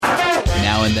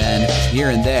here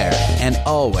and there, and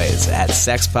always at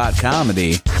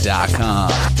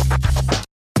sexpotcomedy.com.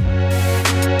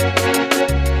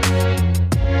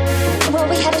 Well,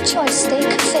 we had a choice, steak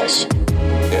or fish.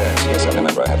 Yes, I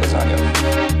remember I had lasagna.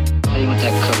 How do you want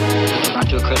that cooked? Not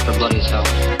too crisp or bloody as hell?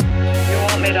 You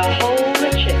want me to hold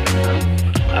the chicken?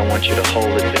 I want you to hold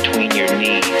it between your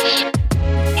knees.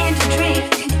 And to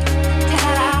drink.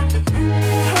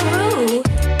 Peru.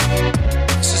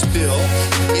 This is Bill.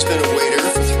 He's been a waiter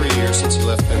for 3 years since he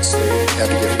left Penn State. Had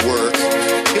to get work.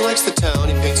 He likes the town.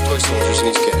 He paints toy soldiers and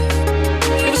he's gay.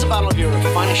 Give us a bottle of your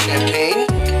finest champagne,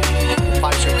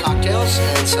 5 shrimp cocktails,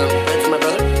 and some bread for my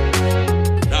brother.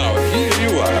 Now here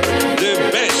you are, the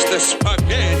best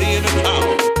spaghetti in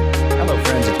town. Hello,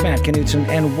 friends. It's Matt Knutson,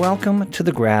 and welcome to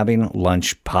the Grabbing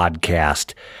Lunch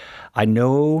podcast. I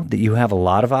know that you have a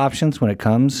lot of options when it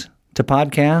comes to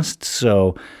podcasts,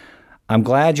 so I'm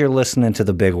glad you're listening to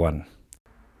the big one.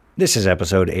 This is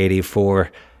episode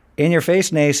 84. In your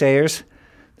face, naysayers.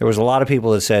 There was a lot of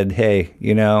people that said, hey,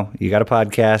 you got a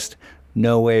podcast.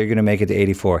 No way you're going to make it to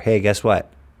 84. Hey, guess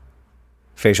what?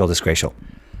 Facial disgracial.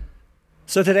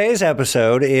 So today's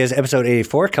episode is episode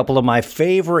 84. A couple of my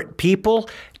favorite people,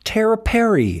 Tara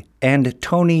Perry and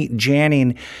Tony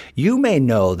Janning. You may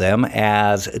know them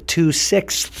as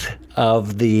 2/6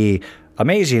 of the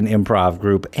amazing improv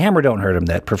group Hammer Don't Hurt 'Em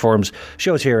that performs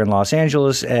shows here in Los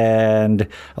Angeles, and I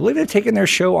believe they're taking their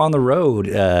show on the road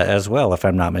as well, if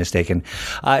I'm not mistaken.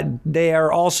 They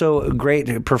are also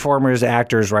great performers,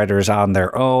 actors, writers on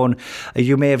their own.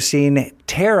 You may have seen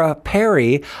Tara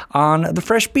Perry on the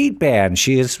Fresh Beat Band.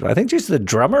 I think she's the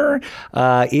drummer,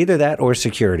 either that or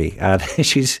security.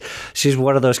 She's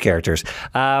one of those characters.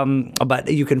 But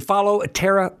you can follow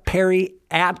Tara Perry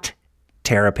at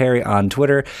Tara Perry on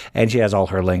Twitter, and she has all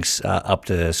her links up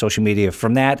to social media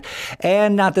from that.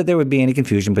 And not that there would be any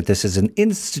confusion, but this is an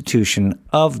institution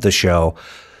of the show.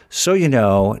 So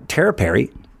Tara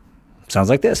Perry sounds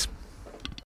like this.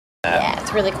 Yeah,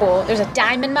 it's really cool. There's a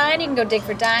diamond mine. You can go dig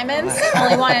for diamonds.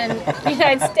 Only one in the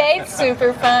United States.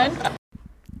 Super fun.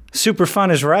 Super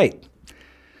fun is right.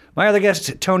 My other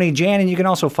guest, Tony Janning, you can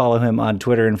also follow him on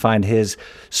Twitter and find his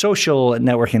social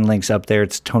networking links up there.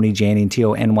 It's Tony Janning,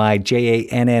 TonyJanning.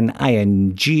 And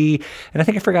I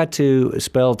think I forgot to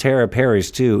spell Tara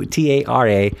Perry's too,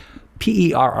 TaraPerry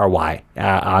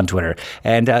on Twitter.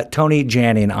 And Tony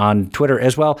Janning on Twitter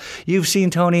as well. You've seen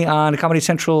Tony on Comedy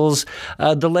Central's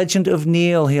The Legend of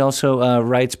Neil. He also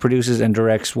writes, produces, and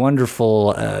directs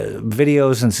wonderful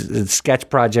videos and sketch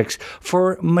projects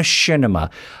for Machinima,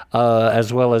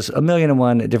 as well as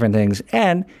 1,000,001 different things.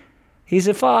 And he's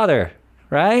a father.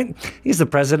 Right? He's the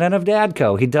president of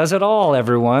Dadco. He does it all,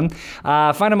 everyone.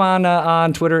 Find him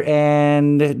on Twitter,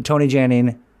 and Tony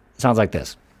Janning sounds like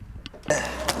this.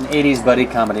 An 80s buddy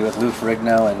comedy with Lou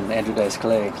Ferrigno and Andrew Dice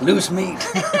Clay. Loose meat.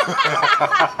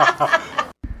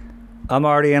 I'm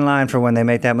already in line for when they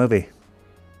make that movie.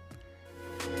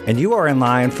 And you are in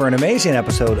line for an amazing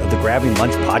episode of the Grabbing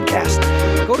Lunch podcast.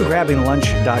 Go to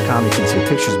grabbinglunch.com. You can see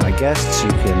pictures of my guests.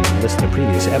 You can listen to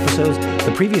previous episodes,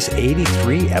 the previous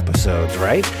 83 episodes,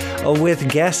 right? With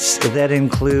guests that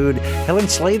include Helen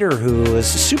Slater, who is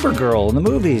Supergirl in the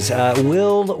movies,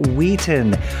 Will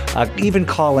Wheaton, even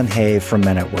Colin Hay from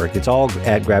Men at Work. It's all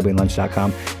at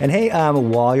grabbinglunch.com. And hey,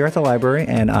 while you're at the library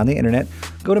and on the internet,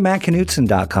 go to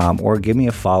mattknutson.com or give me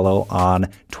a follow on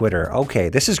Twitter. Okay,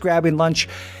 this is Grabbing Lunch,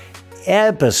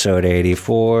 episode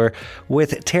 84,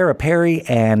 with Tara Perry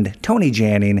and Tony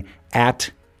Janning at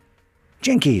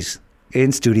Jinky's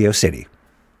in Studio City.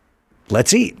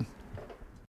 Let's eat.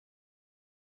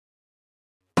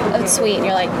 It's sweet, and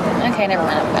you're like, okay, never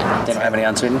mind, I'm good. They don't have any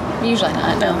unsweetened? Usually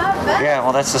not, no. Yeah,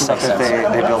 well, that's the stuff that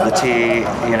they build the tea,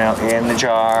 in the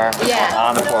jar,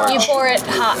 on the porch. You pour it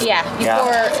hot,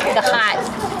 pour the hot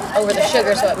over the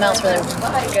sugar so it melts really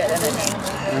good,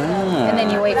 and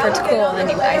then you wait for it to cool, and then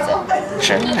you ice it.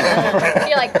 Sure.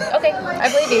 You're like, okay, I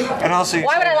believe you. And also,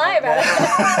 why would I lie about it?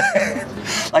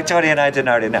 Like Tony and I didn't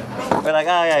already know. We're like,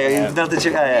 oh yeah, you built the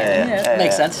sugar. Yeah.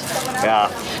 Makes sense.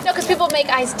 Yeah. No, because people make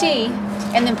iced tea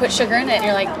and then put sugar in it, and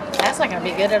you're like, that's not going to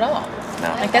be good at all. No.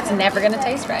 Like, that's never going to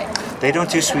taste right. They don't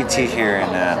do sweet tea here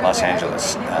in Los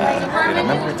Angeles.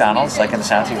 Remember McDonald's, like in the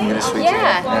South, you can get a sweet tea?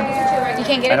 Yeah. You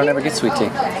can't get it? I don't ever get sweet tea.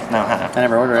 No, I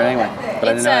never order it anyway, but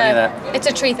I didn't know any of that. It's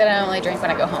a treat that I only drink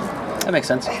when I go home. That makes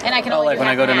sense. And I can only like when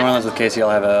I go to New Orleans with Casey,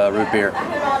 I'll have a root beer.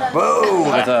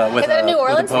 Whoa! Is that a New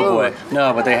Orleans with a po' boy.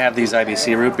 No, but they have these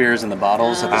IBC root beers in the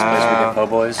bottles at this place we get po'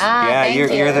 boys. Yeah,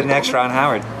 you're the next Ron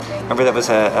Howard. Remember that was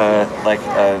a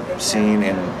scene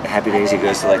in Happy Days. He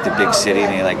goes to like the big city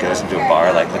and he like goes into a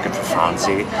bar like looking for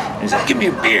Fonzie. And he's like, "Give me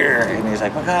a beer." And he's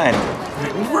like, "What kind?"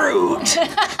 Root.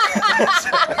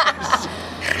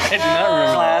 do not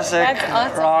remember. Classic. That's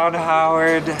awesome. Ron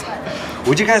Howard.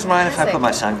 Would you guys mind if I put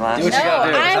my sunglasses? Do what you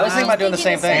gotta do. No, I was thinking about doing the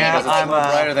same thing. Yeah, because it's more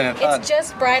brighter than I thought. It's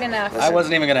just bright enough. I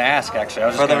wasn't even going to ask, actually. I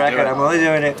was For just the gonna do record, it. I'm only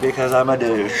doing it because I'm a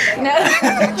douche. No.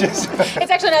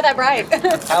 It's actually not that bright.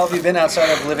 How have you been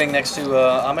outside of living next to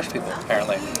Amish people,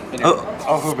 apparently?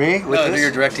 Oh, for me? With No, this?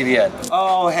 your DirecTV ad.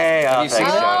 Oh, hey. Have you Thanks, seen it?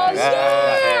 Tony. Oh,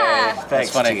 yeah. Hey,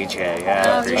 thanks, funny. TJ. Yeah,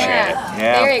 Oh, appreciate yeah. it.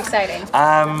 Yeah. Very exciting.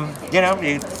 You know,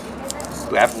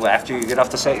 after you get off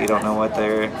the set, you don't know what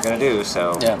they're gonna do.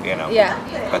 So, you know. Yeah.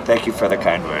 But thank you for the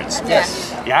kind words.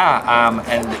 Yes. Yeah.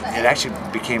 And it actually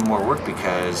became more work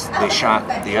because they shot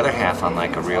the other half on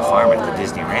like a real farm at the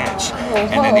Disney Ranch,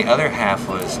 and then the other half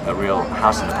was a real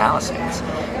house in the Palisades.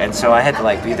 And so I had to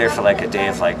like be there for like a day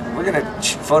of like, we're gonna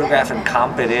photograph and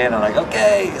comp it in. I'm like,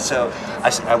 okay. So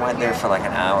I went there for like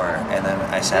an hour, and then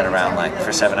I sat around like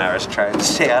for 7 hours trying to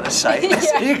stay out of sight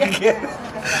so you can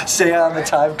stay on the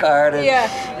time card. And,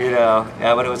 you know,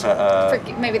 but it was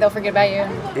Maybe they'll forget about you.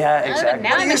 Yeah, exactly.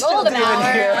 Now I'm in golden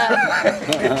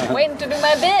hour. Waiting to do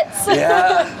my bits.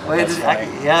 Yeah. Wait,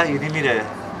 you need me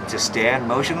to stand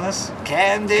motionless?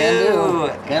 Can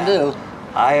do. Can do.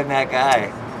 I am that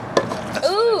guy.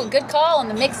 Ooh, good call on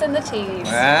the mix and the teas.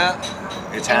 Yeah.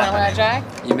 It's You want to happening.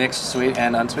 try? You mix sweet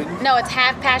and unsweetened? No, it's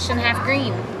half passion, half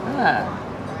green.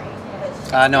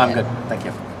 No, I'm good. Thank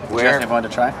you. Where? Did you ask me if I wanted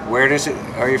to try? Where does it?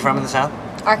 Are you from in the South?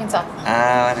 Arkansas.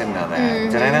 I didn't know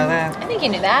that. Did I know that? I think you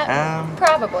knew that.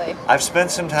 Probably. I've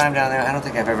spent some time down there. I don't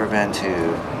think I've ever been to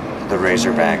the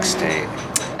Razorback State.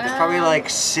 There's probably like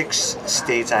 6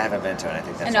 states I haven't been to, and I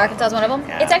think that's And Arkansas is one of them.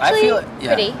 Yeah. It's actually feel it,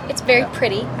 pretty. It's very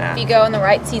pretty if you go in the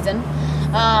right season.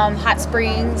 Hot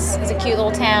Springs is a cute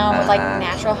little town with like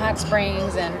natural hot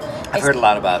springs, and I've heard a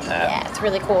lot about that. yeah, it's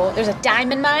really cool. There's a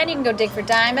diamond mine. You can go dig for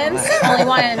diamonds. Only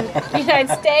one in the United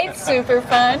States. Super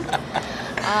fun.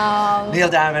 Neil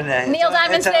Diamond. Neil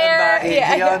Diamond's it's owned there. by-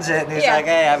 Yeah. He owns it, and he's like,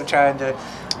 hey, I'm trying to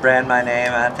brand my name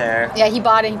out there. Yeah, he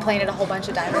bought it. He planted a whole bunch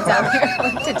of diamonds out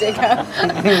there to dig up.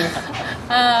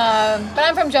 But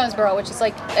I'm from Jonesboro, which is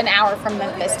like an hour from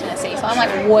Memphis, Tennessee. So I'm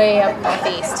like way up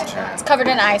northeast. It's covered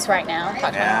in ice right now.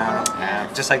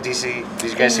 Yeah. Just like DC.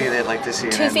 Did you guys see that? Like this? 2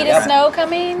 feet of snow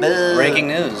coming. Breaking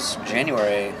news.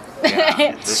 January.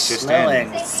 This just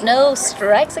Snowing. Snow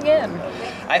strikes again.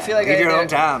 I feel like Leave your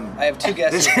hometown. I have 2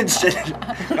 guesses. This instant.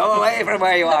 Go away from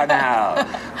where you are now.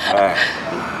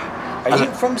 Are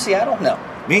you from Seattle? No.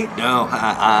 Me? No.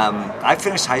 I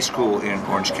finished high school in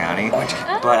Orange County,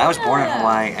 but I was born in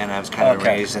Hawaii, and I was kind of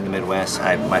raised in the Midwest.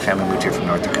 My family moved here from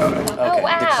North Dakota. Oh,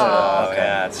 wow. Oh,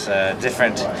 yeah, it's a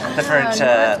different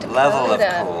North level of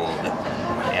Dakota. cold.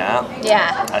 Yeah.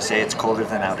 Yeah. I say it's colder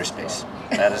than outer space.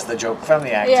 That is the joke from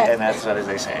the act, Yeah. and that's what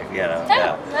they say. You know.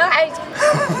 No,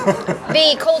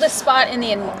 the coldest spot in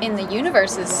the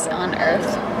universe is on Earth.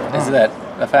 Is that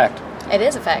a fact? It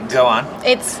is a fact. Go on.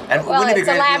 It's And well, wouldn't it be it's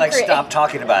a great if you lab like crea- stop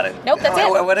talking about it? Nope, that's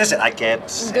it. What is it? I can't.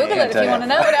 say. Google it if you want to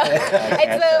know. No.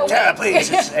 It's the Yeah, please.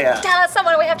 Tell us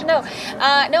someone we have to know.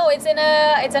 No, it's in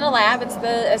a lab. It's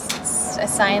a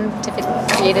scientific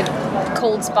created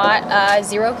cold spot,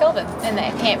 0 Kelvin, and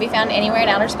it can't be found anywhere in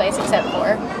outer space except for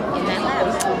in that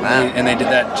lab. And they did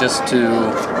that just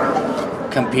to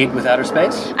compete with outer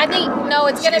space? I think no,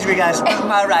 it's gonna. Excuse me, guys.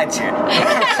 My rights here.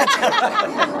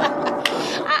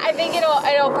 I think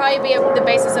it'll probably be the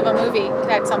basis of a movie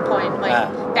at some point, like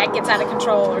that gets out of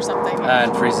control or something.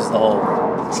 And freezes the whole.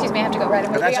 Excuse me, I have to go write a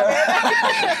movie.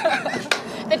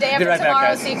 The Day After right back, Tomorrow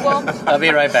guys. sequel. I'll be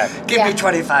right back. Give me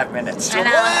 25 minutes. I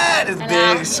know. What? This I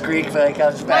know. big squeak when it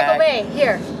comes back. Michael Bay,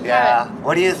 here. Yeah.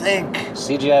 What do you think?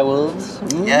 CGI wolves?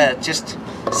 Yeah, just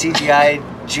CGI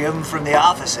Jim from The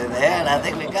Office in there, and I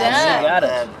think we got Yeah. it. You got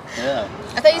it. Yeah.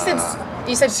 I thought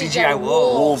you said CGI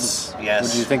wolves. Yes.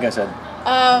 What did you think I said?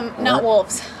 Not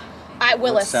wolves.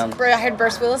 Willis. sound- I heard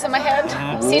Bruce Willis in my head.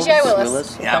 Mm-hmm. CGI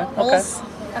Willis. Yeah. Okay. Willis.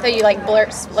 I thought you like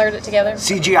blurred it together.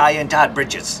 CGI and Todd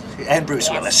Bridges and Bruce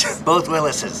Willis. Both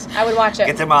Willises. I would watch it.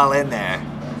 Get them all in there.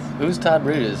 Who's Todd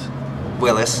Bridges?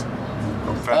 Willis.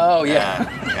 From, Oh, yeah.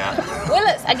 Yeah.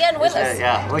 Willis again. Willis.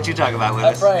 Yeah. What you talking about,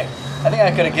 Willis? That's right. I think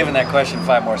I could have given that question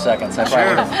 5 more seconds. I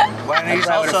Sure. probably Well, he's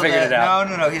I would've also figured it out.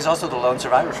 No. He's also the lone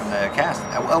survivor from the cast.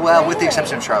 Well, with the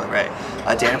exception of Charlotte Ray.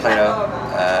 Dana Plato,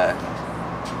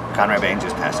 Conrad Bain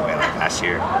just passed away like last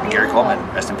year. And Gary Coleman,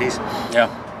 rest in peace. Yeah.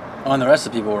 Oh, and the rest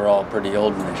of the people were all pretty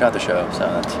old when they shot the show, so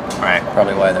that's Right.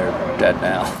 probably why they're dead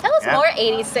now. Tell us Yeah. more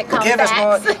 80s sitcom Give us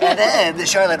more. facts. And then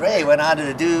Charlotte Ray went on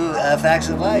to do Facts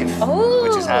of Life, Ooh.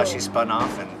 which is how she spun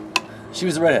off. And She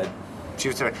was the redhead. She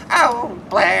was sort of, oh,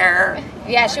 Blair.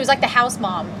 Yeah, she was like the house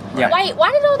mom. Yeah.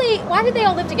 Why did they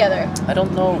all live together? I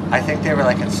don't know. I think they were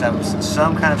like in some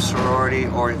kind of sorority,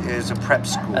 or it was a prep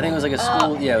school. I think it was like a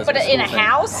school. Yeah, it was But like a in a school thing.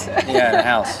 house? Yeah, in a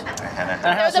house. A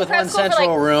house was a with prep one school for, central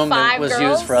like, room that 5 was girls?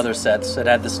 used for other sets. It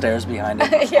had the stairs behind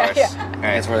it. Of Yeah, course. yeah.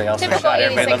 That's where they also Typical shot 80s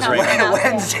Everybody Loves sitcom. Raymond.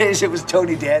 Wednesdays, it was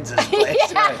Tony Danza's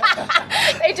place.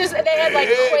 They had like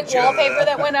quick wallpaper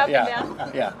that went up and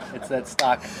down. Yeah, yeah. It's that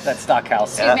stock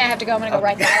house. Excuse me, I have to go. I'm gonna go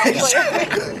write that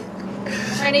actually.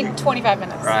 I need 25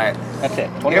 minutes. Right. That's it.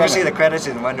 You ever see the credits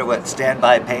and wonder what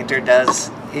Standby Painter does?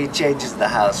 He changes the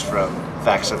house from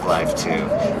Facts of Life to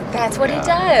That's what he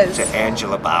does. to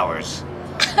Angela Bowers.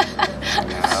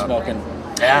 Smoking?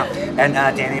 Yeah, and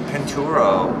Danny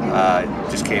Pinturo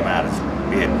just came out as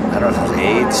being, I don't know if it was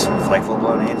AIDS, like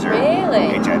full-blown AIDS, or Really?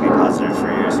 HIV positive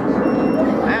for years.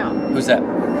 Wow. Who's that?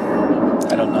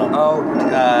 I don't know. Oh,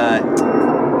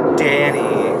 Danny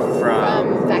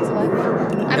From Facts of Life?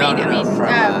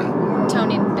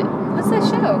 Tony. What's that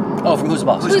show? Oh, from Who's the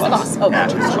Boss? Who's the Boss? Oh, Yeah,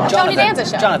 Who's the Boss? Tony Danza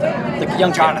show. Jonathan. The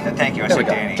young Jonathan, thank you. I There we said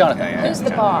go. Danny. Jonathan. Yeah, Who's the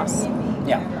boss?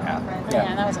 Yeah.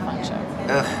 Yeah, that was a fun show.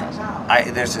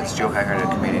 There's this joke I heard a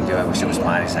comedian do. I wish it was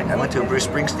mine. He's like, I went to a Bruce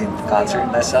Springsteen concert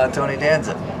and I saw Tony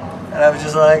Danza, and I was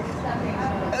just like,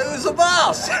 who's the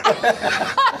boss? I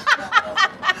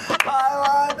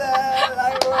want that.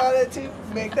 I wanted to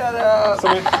make that up.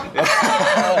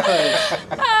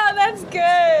 Oh, that's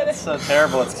good. It's so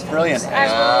terrible. It's brilliant.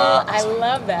 I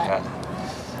love that.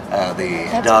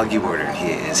 The dog you ordered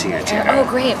is here, Tara. Oh,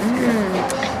 great.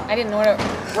 I didn't order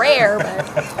rare, but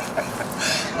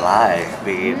Live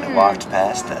being walked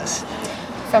past us.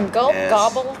 from gulp, Yes.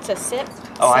 gobble to sip.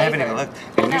 Oh, I savor. haven't even looked. I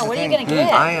And know. here's the What are you thing. gonna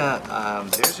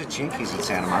get? There's a Jinky's in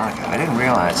Santa Monica. I didn't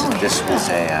realize that this was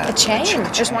A chain.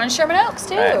 There's one in Sherman Oaks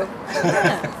too. Right.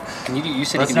 Yeah. Can you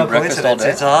said That's you can no do breakfast all coincidence. day?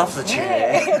 It's off the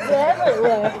chain. It's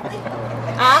everywhere.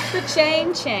 Off the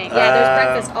chain. Yeah, there's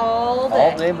breakfast all day.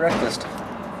 All day breakfast.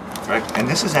 Right. And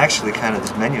this is actually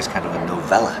this menu is kind of a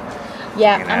novella.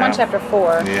 Yeah, You I'm on know? chapter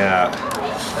 4. Yeah.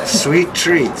 Sweet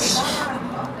treats.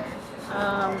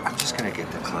 I'm just going to get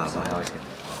the club. I always get.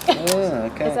 Oh,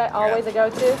 okay. Is that always a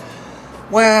go-to?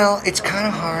 Well, it's kind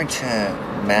of hard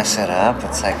to mess it up.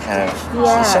 It's like kind of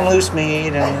Yeah. some loose meat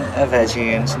and a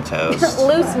veggie and some toast.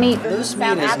 Loose meat. Loose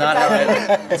meat is not how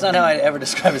it's not how I'd ever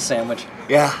describe a sandwich.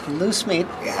 Yeah. Loose meat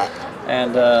Yeah.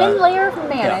 and Thin layer of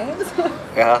mayonnaise.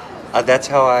 Yeah. That's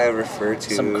how I refer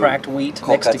to some cracked wheat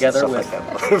cold mixed cuts and together stuff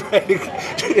with like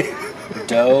that.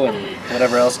 dough and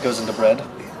whatever else goes into bread.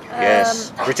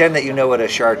 Yes. Pretend that you know what a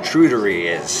charcuterie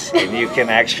is, and you can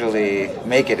actually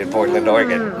make it in Portland,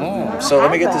 Oregon. So let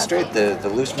me get this straight. The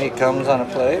loose meat comes on a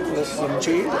plate with some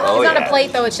cheese. Oh, It's not yeah. a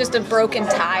plate though, it's just a broken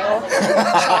tile with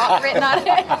chalk written on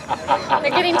it.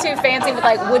 They're getting too fancy with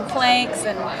like wood planks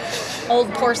and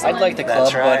old porcelain. I'd like the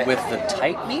That's club right. bud with the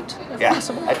tight meat, if Yeah.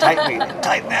 possible. I tighten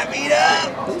that meat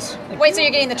up. Wait, so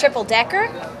you're getting the triple decker?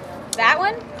 That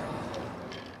one?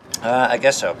 I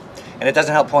guess so. And it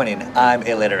doesn't help pointing. I'm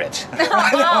illiterate.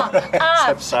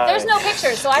 I'm sorry. There's no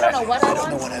pictures, so I don't know what I I don't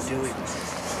know want. what I'm doing.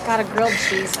 Got a grilled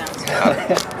cheese sounds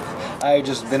good. I've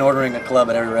just been ordering a club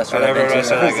at every restaurant Whatever I've been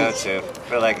restaurant I to. go to.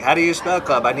 They're like, how do you spell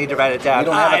club? I need to write it down. We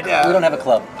don't have a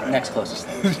club. Next closest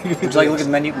thing. Would you like to look at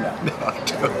the menu? No.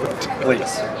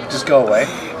 Please, just go away.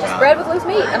 Just bread with loose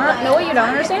meat. I don't know what you don't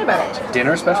understand about it.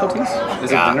 Dinner specialties?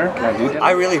 Is Yeah. it dinner? Can I do dinner?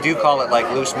 I really do call it like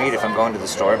loose meat if I'm going to the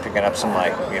store and picking up some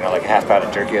like a half pound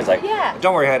of turkey. It's like, Yeah.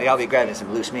 don't worry, honey, I'll be grabbing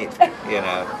some loose meat.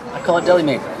 I call it deli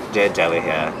meat. Dead deli,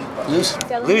 yeah. Loose.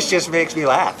 Loose just makes me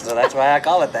laugh, so that's why I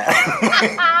call it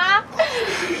that.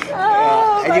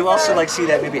 Oh, And you also like see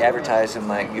that maybe advertised in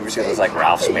like, you ever see those like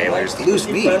Ralph's mailers, loose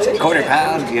meat, quarter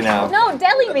pound, No,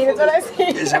 deli meat is what I see.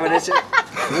 Is that what it is?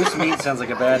 Loose meat sounds like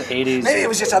a bad 80s. Maybe it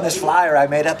was just on this flyer I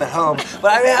made up at home,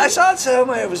 but I mean I saw it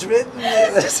somewhere. It was written.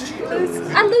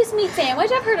 A loose meat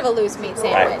sandwich? I've heard of a loose meat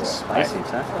sandwich. Spicy,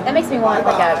 huh? That makes me want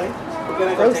like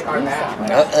a roast beef sandwich.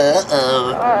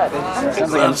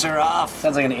 Gloves are off.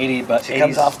 Sounds like an 80s, but She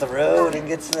comes off the road and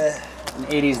gets the. an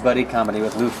 80s buddy comedy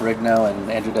with Lou Ferrigno and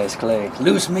Andrew Dice Clay.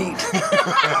 Loose meat.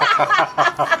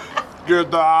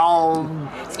 Get down.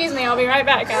 Excuse me, I'll be right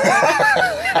back.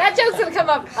 That joke's gonna come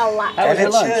up a lot. How was your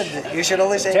And lunch? it should. You should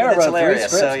only say Tara when it's wrote 3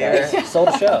 hilarious. scripts, So you're. guys. Sold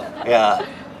a show. Yeah.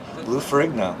 Lou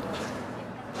Ferrigno.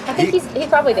 I think he's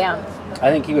probably down. I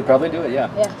think he would probably do it, yeah.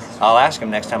 Yeah. I'll ask him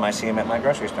next time I see him at my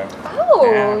grocery store.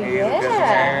 Oh, he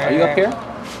yeah. Are you up here?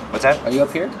 What's that? Are you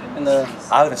up here? In the...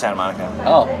 I live in Santa Monica.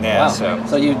 Oh, Yeah, wow. so-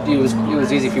 it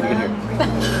was easy for you to get here.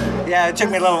 Yeah, it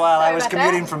took me a little while. I Sorry was about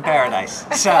commuting that. from Paradise.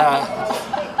 So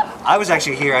I was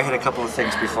actually here. I had a couple of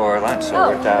things before lunch, so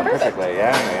it worked out perfectly.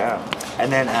 Yeah.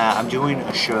 And then I'm doing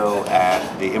a show at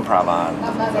the Improv on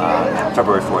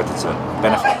February 4th. It's a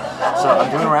benefit. So I'm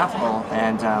doing a raffle,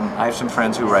 and I have some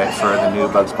friends who write for the new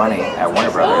Bugs Bunny at Warner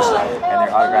Brothers, and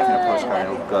they're autographing a postcard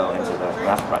and it'll go into the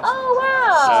raffle prize. Oh,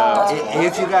 wow. So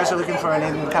if you guys are looking for an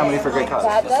Indian comedy for a great cause,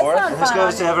 That does sound this fun.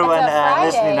 goes to everyone It's a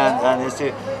listening Friday. on this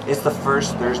too. It's the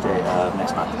first Thursday of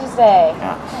next month. Tuesday.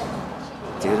 Yeah.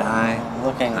 Did I?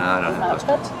 Looking. I don't know.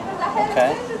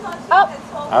 Okay.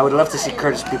 Oh, I would love to see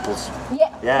Curtis Peoples. yeah.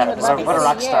 Yeah, Would love to what a see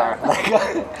rock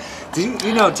you. star. Do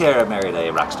you know Tara married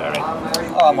a rock star, right?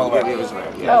 Oh, I'm well aware. He was aware.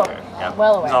 Oh, Yeah.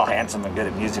 well aware. He's all handsome and good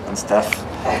at music and stuff.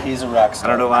 He's a rock I star.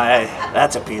 don't know why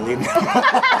that's appealing.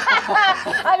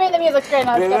 I mean, the music's great and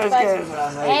all that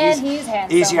stuff, but- and he's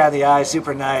handsome. Easy on the eye,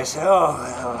 super nice.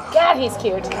 Oh, God, he's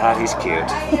cute. God, he's cute.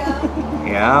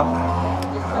 Yeah.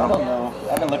 I don't know.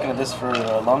 I've been looking at this for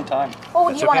a long time. Oh,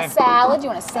 do That's you want a okay. salad? Do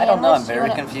you want a sandwich? I don't know. I'm Do you very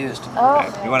wanna- confused.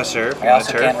 Oh, You want to serve? You I want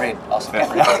also to can't read.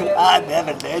 I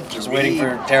never learned to Just waiting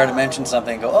for Tara to mention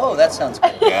something and go, oh, that sounds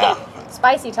good. Yeah.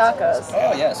 spicy tacos.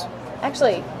 Oh, yes.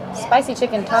 Actually, spicy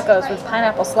chicken tacos with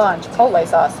pineapple slaw and chipotle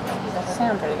sauce.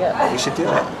 Sound pretty good. We should do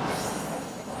it.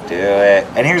 Do it.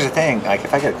 And here's the thing, like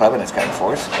if I get a club and it's kind of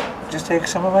forced, just take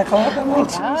some of my club and we'll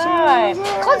Nice.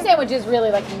 Club sandwich is really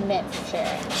like meant for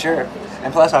sharing. Sure.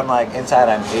 And plus I'm like, inside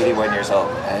I'm 81 years old.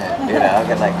 And, you know, I'll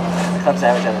get like a club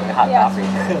sandwich and a hot Yeah.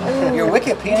 coffee. Your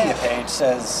Wikipedia page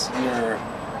says you're...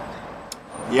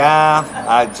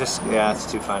 Yeah,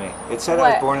 it's too funny. It said I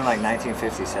was What? born in like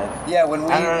 1957. Yeah, when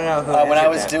we... I don't know who when I answered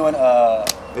was that. doing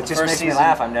It just first makes me season,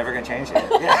 laugh. I'm never going to change it.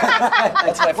 Yeah.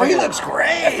 That's what I Well, he figured. looks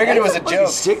great. I figured it was a What, joke.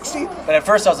 he's 60? But at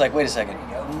first I was like, wait a second.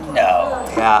 No.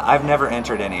 Yeah, I've never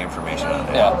entered any information on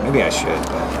there. Yeah. Maybe I should,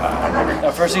 but I've never.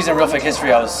 No, first season of Real Fake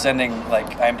History, I was sending like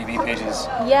IMDb pages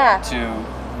Yeah.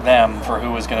 to them for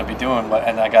who was going to be doing what,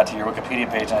 and I got to your Wikipedia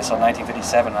page and I saw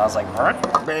 1957 and I was like, what?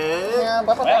 Yeah,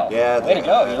 blah, blah, blah. Wow. Yeah, Way to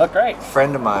go. You look great. A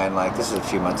friend of mine, like this is a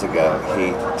few months ago,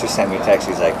 he just sent me a text.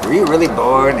 He's like, "Were you really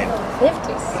born?" And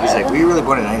 50s. he's like, "Were you really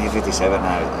born in 1957?" And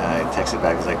I texted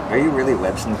back. I was like, "Are you really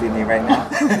web snooping me right now?"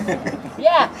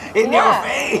 Yeah. In yeah. your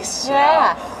face.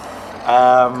 Yeah.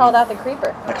 Called out the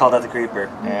creeper. I called out the creeper.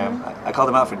 Yeah, I called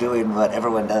him out for doing what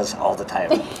everyone does all the time.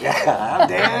 Yeah, how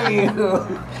dare you,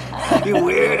 you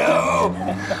weirdo!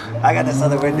 I got this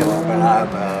other window open up.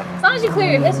 As long as you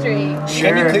clear your history.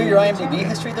 Can you clear your IMDb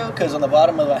history though? Because on the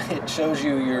bottom of it shows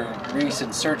you your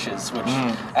recent searches, which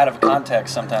out of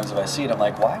context sometimes if I see it, I'm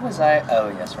like, why was I? Oh,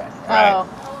 yes, right. Oh.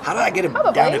 How did I get him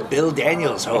Probably. down to Bill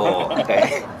Daniels' hole?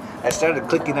 Okay. I started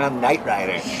clicking on Knight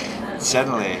Rider.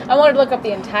 Suddenly. I wanted to look up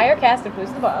the entire cast of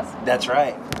Who's the Boss. That's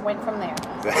right. Went from there.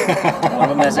 One of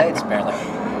them has AIDS, apparently.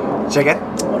 Say again?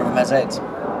 One of them has AIDS.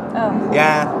 Oh.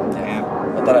 Yeah.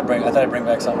 I thought I'd bring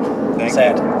back something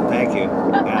sad. Thank you.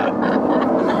 Yeah.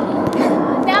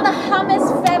 Now the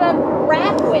hummus feta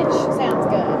wrapwich sounds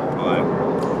good. Boy.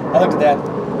 I looked at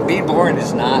that. Being born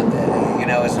is not,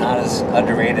 is not as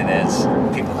underrated as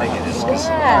people think it is.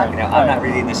 Yeah. I'm not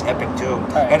reading this epic tomb.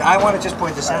 Right. And I want to just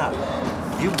point this out.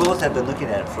 You both have been looking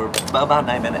at it for about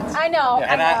 9 minutes. I know.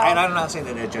 Yeah. I know. And I'm not saying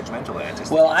that in a judgmental way. I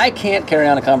just Well, I can't carry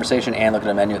on a conversation and look at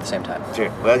a menu at the same time.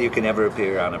 Sure. Well, you can never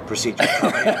appear on a procedure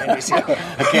comedy on NBC.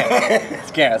 I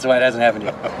can't. That's why it hasn't happened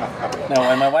yet. No,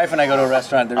 when my wife and I go to a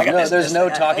restaurant, there's no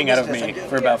talking out of me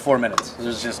for about 4 minutes.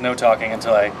 There's just no talking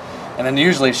until and then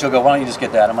usually she'll go, why don't you just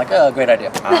get that? I'm like, oh, great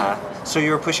idea. So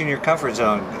you were pushing your comfort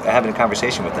zone, having a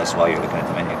conversation with us while you're looking at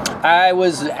the menu. I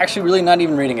was actually really not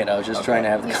even reading it. I was just trying to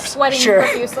have the You're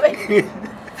conversation. sweating profusely.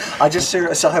 I just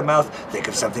saw her mouth. Think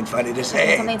of something funny to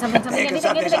say. Something. Think of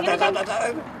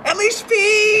something. At least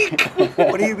speak.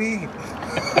 What do you mean?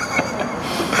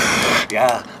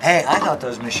 Yeah. Hey, I thought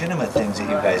those machinima things that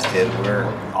you guys did were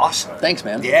awesome. Thanks,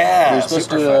 man. Yeah. We were supposed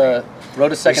super to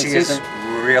wrote a second funny. season.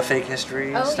 Real fake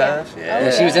history Oh, stuff. yeah. Yeah.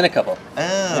 Oh, She was in a couple. Oh.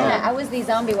 Yeah, I was the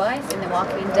zombie wife in the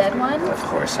Walking Dead one. Of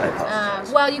course, I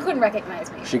apologize. Well, you couldn't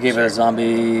recognize me. She gave a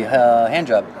zombie hand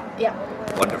job, Yeah.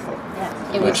 Wonderful.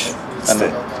 Yeah. It which was.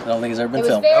 I don't think has ever It been was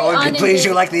filmed. very No one can please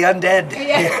you like the undead.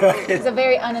 Yeah. It's a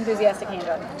very unenthusiastic hand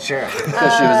job. Sure.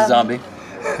 Because she was a zombie.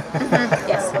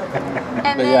 Yes. And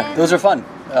But then, yeah, those are fun.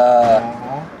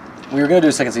 We were going to do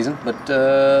a second season, but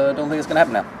don't think it's going to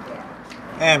happen now.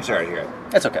 I'm sorry to hear it.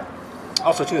 That's okay.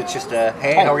 Also, too, it's just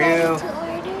hey, how are you?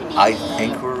 I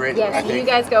think we're great. Yes, I think you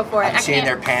guys go for it. I'm I seeing can't-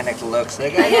 their panicked looks.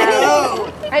 Like, I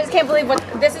know. I just can't believe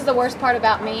this is the worst part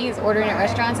about me is ordering at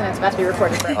restaurants and it's about to be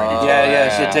recorded forever.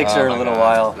 Yeah, it takes her a little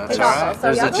while. That's It's all awful. right. So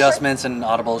There's y'all go adjustments and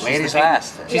audibles. Ladies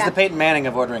fast. She's the Peyton Manning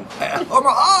of ordering. Could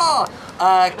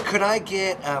I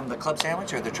get the club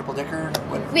sandwich or the triple decker?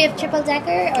 What? We have triple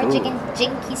decker or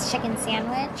Jinky's chicken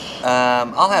sandwich.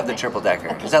 I'll have the triple decker.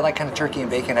 Okay. Is that like kind of turkey and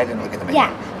bacon? I didn't look at the menu.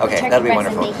 Yeah. Okay, turkey that'll be breast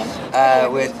and wonderful.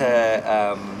 bacon. With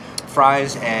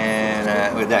fries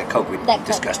and with that Coke we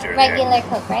discussed earlier. Regular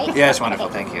Coke, right? Yes, wonderful.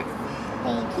 Okay. Thank you.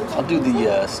 Thank you. I'll do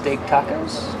the steak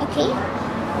tacos Okay.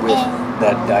 with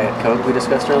that Diet Coke we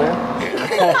discussed earlier.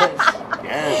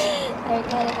 Yes. I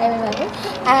remember.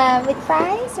 With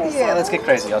fries or Yeah, let's salad? get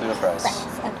crazy. I'll do a fries. Fries.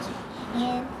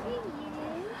 Okay.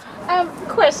 And for you.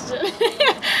 Question.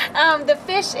 The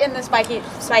fish in the spicy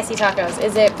tacos,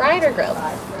 is it fried or grilled?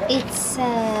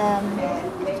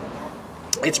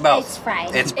 It's both. It's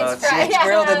fried. It's both. It's fried. It's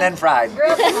grilled and then fried.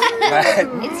 Grilled.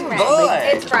 It's fried. Boy.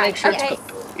 It's fried. Okay.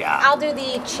 Yeah. I'll do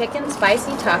the chicken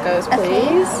spicy tacos, Okay.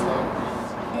 please.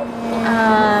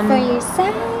 And for your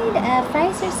side,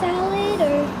 fries or salad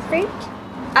or fruit?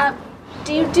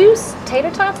 Do you do tater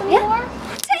tots anymore?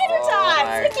 Tater tots!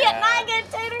 my Can't I get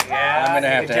tater tots? Yeah, I'm gonna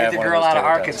have you to take have the one of girl those out of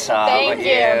tater tots. Arkansas. Thank but you.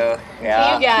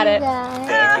 Yeah. You got it.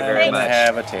 Thank you very I'm gonna much.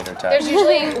 have a tater tot. There's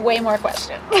usually way more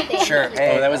questions. Sure.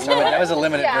 Hey. Oh, that was a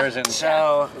limited Yeah. version.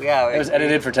 So yeah, It was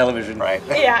edited for television. right.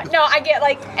 Yeah, no, I get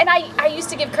and I used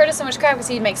to give Curtis so much crap because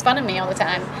he makes fun of me all the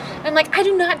time. And I'm like, I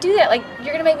do not do that. Like,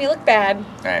 you're gonna make me look bad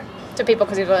Right. to people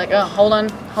because he's like, oh, hold on,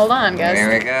 guys. Here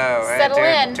we go. Settle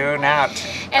in. Tune out.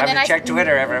 And Time then to check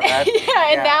Twitter, everyone.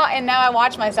 yeah, and now I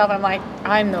watch myself and I'm like,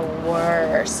 I'm the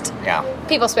worst. Yeah.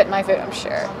 People spit in my food, I'm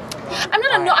sure. I'm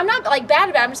not like bad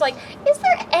about it. I'm just like, is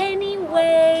there any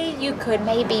way you could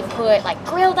maybe put like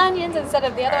grilled onions instead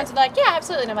of the other ones? And they're like, yeah,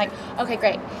 absolutely. And I'm like, okay,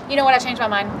 great. You know what? I changed my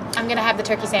mind. I'm gonna have the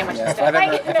turkey sandwich Yeah, instead.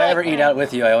 if I ever eat out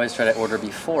with you, I always try to order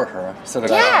before her so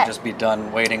that I Yeah. can just be done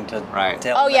waiting to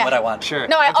tell Oh, them yeah. what I want. Sure.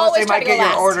 No, I And plus always they try might to go get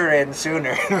last. your order in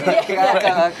sooner.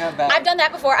 I'll come back. I've done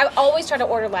that before. I've always tried to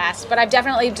order last, but I've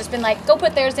definitely just been like, go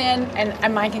put theirs in,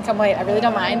 and mine can come late. I really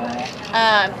don't mind.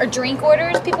 Or drink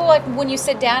orders. People like when you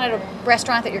sit down at a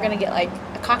restaurant that you're gonna get like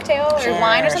a cocktail or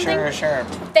wine or something. Sure.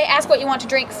 They ask what you want to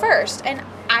drink first, and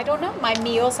I don't know. My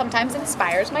meal sometimes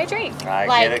inspires my drink. I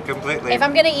like, get it completely. If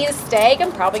I'm gonna eat a steak,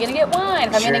 I'm probably gonna get wine.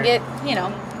 If I'm Sure. gonna get,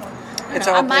 It's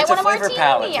I might it's a want a flavor martini.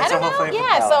 palette. I It's a don't whole know. flavor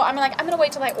Yeah, palette. so I'm like, I'm gonna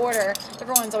wait till I order.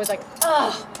 Everyone's always like,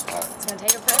 oh, it's gonna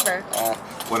take forever.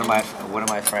 One of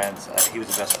my friends, he was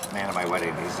the best man at my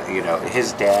wedding. He's,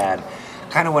 his dad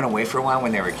kind of went away for a while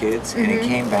when they were kids, and he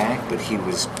came back, but he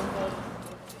was.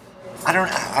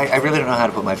 I really don't know how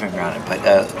to put my finger on it, but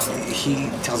he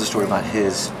tells a story about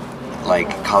his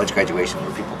college graduation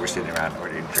where people were sitting around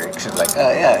ordering drinks and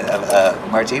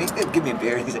martini, give me a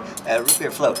beer. He said, root beer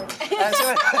float.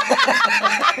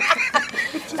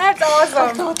 That's awesome.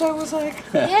 I thought that was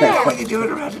when you do it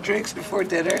around the drinks before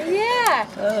dinner. Yeah.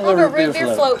 Oh, Over root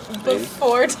beer float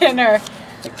before dinner.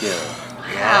 Thank you.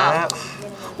 Yeah.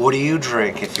 What do you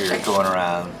drink if you're going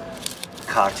around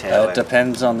cocktail? It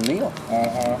depends on the meal.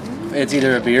 It's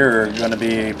either a beer or going to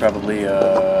be probably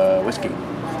whiskey,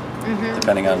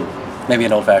 depending on maybe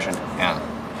an old fashioned.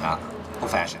 Yeah.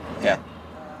 Old fashioned. Yeah.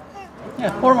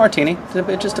 Yeah, or martini.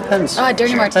 It just depends. Oh, a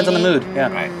dirty martini. Depends on the mood.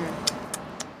 Yeah. Right.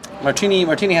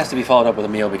 Martini has to be followed up with a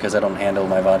meal because I don't handle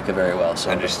my vodka very well.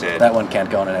 So Understood. that one can't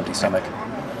go on an empty stomach.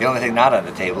 The only thing not on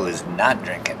the table is not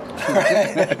drinking.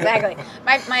 Exactly.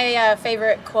 My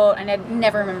favorite quote, and I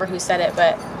never remember who said it,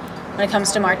 but when it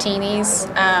comes to martinis,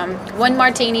 1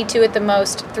 martini, 2 at the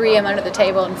most, 3 I'm under the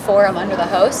table, and 4 I'm under the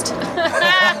host.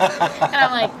 And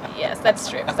I'm like, yes, that's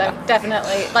true. So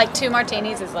definitely, 2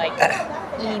 martinis is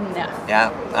enough.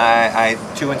 Yeah, I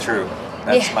to and through.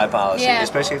 That's Yeah. my policy. Yeah.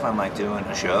 Especially if I'm doing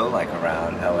a show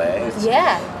around LA. It's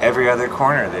Yeah. Every other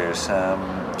corner there's some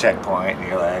checkpoint, and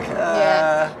you're like,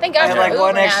 Yeah. Thank God I for like Uber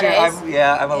one extra.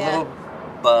 nowadays. I'm a little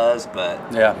buzzed, but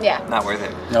Yeah. not worth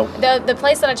it. Nope. The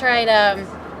place that I tried,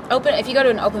 if you go to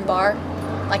an open bar,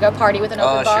 like a party with an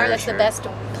open bar, that's the best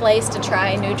place to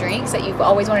try new drinks that you've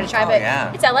always wanted to try.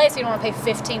 But it's LA, so you don't want to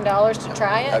pay $15 to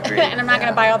try it. Agreed. And I'm not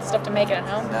going to buy all the stuff to make it at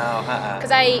home. No,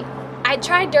 Because I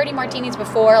tried dirty martinis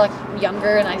before,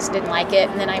 younger, and I just didn't like it.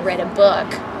 And then I read a book,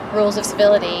 Rules of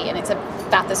Civility, and it's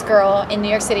about this girl in New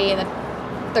York City in the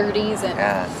 30s,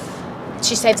 and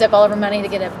she saves up all of her money to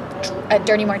get a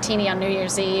dirty martini on New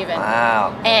Year's Eve. And,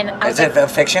 wow. And I was Is it a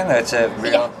fiction? It's a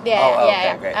real.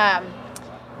 Yeah. Okay, great.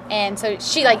 And so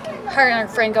she, like, her and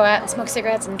her friend go out and smoke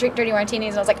cigarettes and drink dirty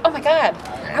martinis. And I was like, oh my God,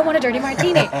 I want a dirty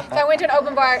martini. So I went to an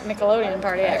open bar, Nickelodeon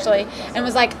party actually, and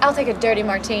was like, I'll take a dirty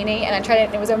martini. And I tried it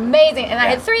and it was amazing. And I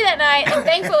had 3 that night, and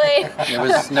thankfully. There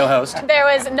was no host. There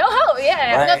was no host,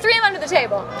 yeah. Right. No, 3 of them under the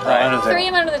table. Right, under the table. 3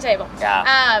 of them under the table.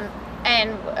 Yeah.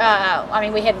 I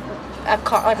mean, we had a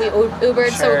car, like we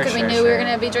Ubered, so because we knew we were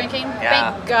going to be drinking.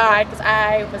 Yeah. Thank God, because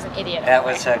I was an idiot. That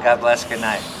was God bless, good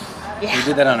night. Yeah. We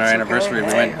did that on our anniversary. We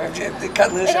went. They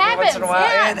cut loose It every once in a while.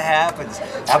 happens, yeah. It happens.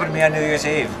 Happened to me on New Year's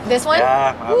Eve. This one?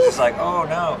 Yeah. I was just like, oh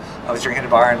no. I was drinking at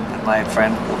a bar, and my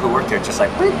friend who worked there just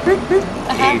like, boop, boop, boop.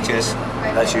 He just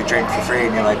lets you drink for free,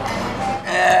 and you're like,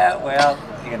 well,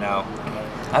 you know.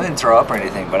 I didn't throw up or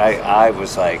anything, but I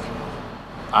was like,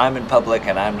 I'm in public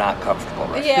and I'm not comfortable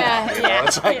right Yeah, now. You know, yeah,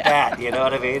 it's like that, you know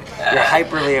what I mean? You're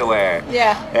hyperly aware.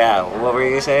 Yeah. Yeah, what were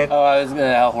you saying? Oh, I was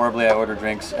how horribly I order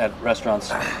drinks at restaurants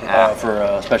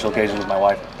for special occasions with my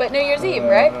wife. But New Year's Eve,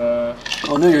 right?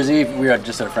 Well, New Year's Eve, we were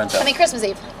just at a friend's house. I mean, Christmas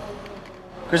Eve.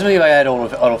 Christmas Eve, I had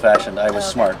old-fashioned. I was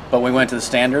smart. But we went to the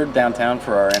Standard downtown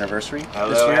for our anniversary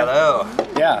this year. Hello.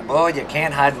 Yeah. Oh, you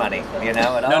can't hide money, you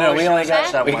know? It No, we only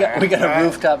got somewhere. we got a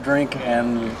rooftop drink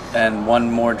and one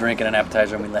more drink and an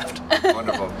appetizer, and we left.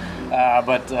 Wonderful.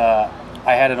 But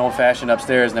I had an old-fashioned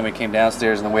upstairs, and then we came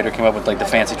downstairs, and the waiter came up with like the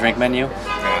fancy drink menu,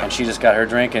 and she just got her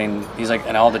drink, and he's like,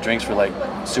 and all the drinks were like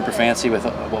super fancy with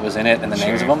what was in it and the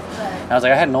names of them. And I was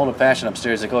like, I had an old-fashioned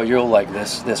upstairs. Like, oh, you'll like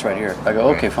this right here. I go,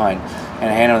 okay, fine. And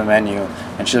I hand her the menu,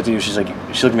 and she looked at me. She's like, you're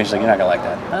not gonna like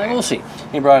that. I'm like, we'll see.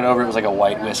 He brought it over. It was like a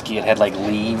white whiskey. It had like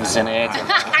leaves in it. And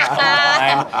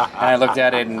lime. And I looked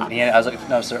at it, and I was like,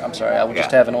 no, sir, I'm sorry. I will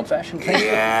just have an old-fashioned.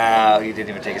 Yeah, you didn't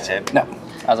even take a sip. No.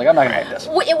 I was like, I'm not gonna make this.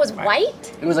 Wait, it was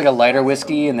white? It was like a lighter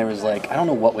whiskey, and there was like, I don't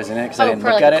know what was in it because I didn't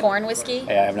look like at a it. corn whiskey?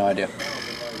 Yeah, I have no idea.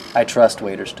 I trust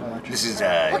waiters too much. This is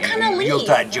What kind of leaf?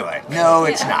 Yuletide joy. No,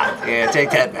 it's not. Yeah, take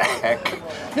that back.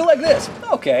 You like this?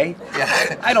 Okay.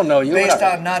 Yeah. I don't know you. Based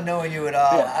whatever. on not knowing you at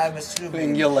all, I'm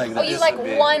assuming you'll like Oh, this. you like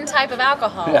one type of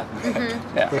alcohol? Yeah.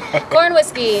 Mm-hmm. Yeah. Corn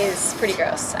whiskey is pretty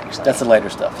gross, actually. That's the lighter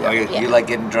stuff. Yeah. Oh, you like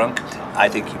getting drunk? I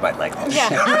think you might like this. Yeah.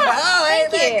 Oh,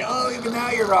 Thank you. Oh, now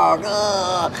you're wrong.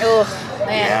 Oh. Oh,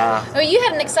 man. Yeah. Oh, you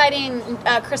had an exciting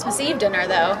Christmas Eve dinner,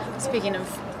 though. Speaking of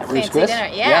Ruth's fancy Chris? dinner.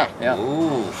 Yeah. Yeah.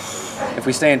 Ooh. If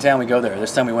we stay in town, we go there.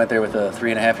 This time we went there with a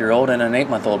 3.5-year-old and an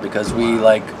 8-month-old because we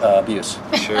like abuse.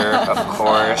 Sure, of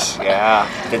course, yeah.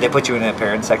 Did they put you in the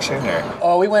parent section, or?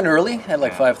 Oh, we went early at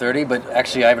like 5:30, but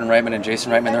actually Ivan Reitman and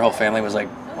Jason Reitman, their whole family was like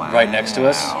right next to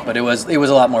us. But it was a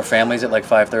lot more families at like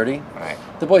 5:30. Right.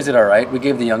 The boys did all right. We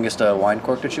gave the youngest a wine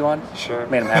cork to chew on. Sure.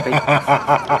 Made him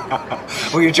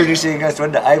happy. Were you introducing us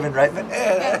one to Ivan Reitman?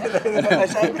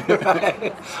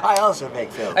 I also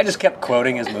make films. I just kept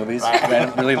quoting his movies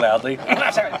really loudly.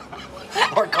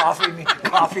 Or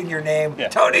coughing your name, Yeah.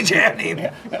 Tony Janning.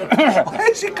 Yeah. Why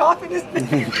is he coughing his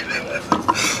name?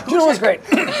 You know what's great?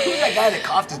 Who's that guy that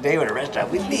coughed his name at a restaurant?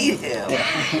 We need him.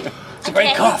 It's a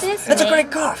great cough. That's a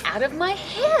great cough. Out of my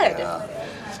head.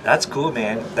 That's cool,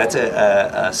 man. That's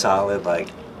a solid, like...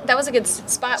 That was a good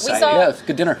spot. We Exciting. saw. Yeah, it's a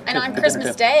good dinner. And on Good Christmas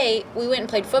dinner, too. Day, we went and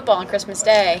played football on Christmas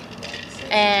Day.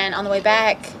 And on the way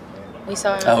back, we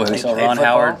saw. Oh, we saw Ron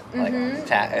Howard. Like,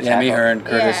 Yeah, me, her, and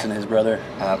Curtis Yeah. and his brother.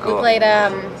 Oh, cool. We played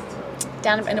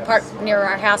down in a park near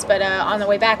our house, but on the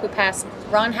way back, we passed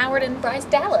Ron Howard and Bryce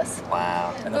Dallas.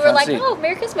 Wow. In We the were front like, seat. "Oh,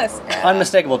 Merry Christmas!"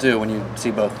 Unmistakable too when you see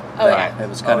both. Oh, yeah. It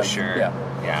was kind of sure. Yeah.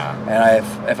 Yeah.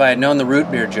 And if I had known the root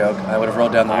beer joke, I would have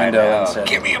rolled down the window and said,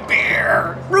 Give me a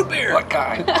beer. Root beer. What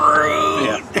kind?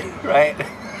 Root. Right?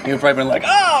 You would probably been like,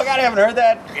 "Oh God, I haven't heard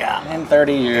that." Yeah. In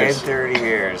 30 years. In 30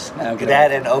 years. Okay.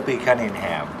 That and Opie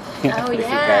Cunningham. Oh If you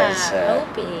yeah, guys,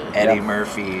 Opie. Eddie Yep.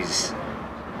 Murphy's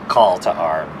Call to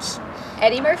Arms.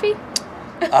 Eddie Murphy.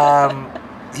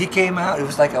 He came out, it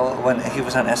was like when he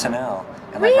was on SNL.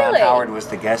 And like Ron Really? Howard was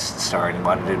the guest star and he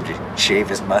wanted him to shave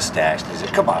his mustache. And he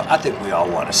said, come on, I think we all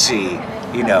want to see,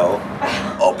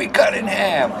 Opie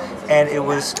Cunningham. And it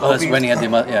was Oh, that's Opie- when he had the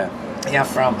Yeah,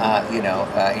 from,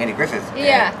 Andy Griffith.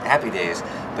 Yeah. and Happy Days.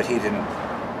 But he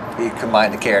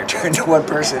combined the character into one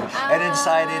person and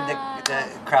incited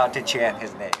the crowd to chant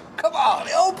his name. Come on,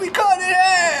 Opie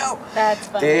Cunningham! That's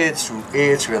funny.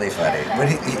 It's really funny. When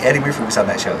Eddie Murphy was on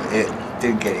that show, it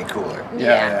didn't get any cooler.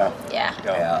 Yeah.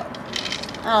 Yeah.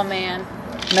 Oh man.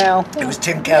 Now. It was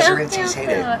Tim Kazurinci's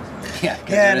heyday. Yeah.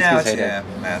 Yeah, now it's heyday.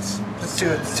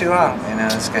 it's too long.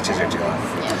 The sketches are too long.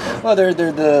 Well, they're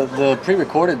the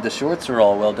pre-recorded. The shorts are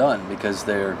all well done because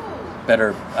they're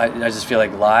better. I just feel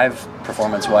like live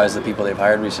performance-wise, the people they've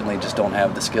hired recently just don't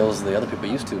have the skills the other people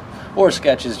used to, or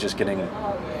sketches just getting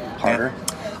harder.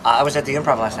 I was at the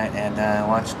Improv last night and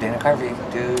watched Dana Carvey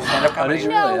do stand-up comedy. Did you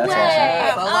really? That's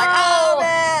awesome. I was like, oh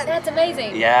man, that's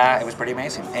amazing. Yeah, it was pretty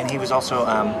amazing. And he was also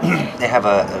they have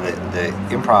the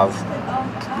Improv,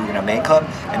 main club,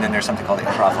 and then there's something called the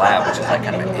Improv Lab, which is like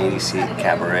kind of an 80-seat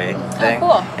cabaret thing. Oh,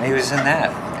 cool. And he was in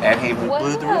that, and he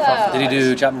blew the roof off. Did he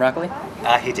do Chopping Broccoli?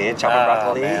 He did Chopping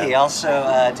Broccoli. Man. He also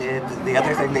did the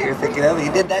other thing that you're thinking of. He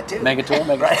did that too.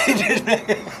 Megator. Right? He did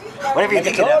whatever you're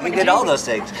thinking of. He did all those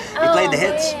things. He played the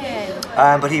hits.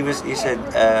 But he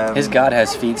said his God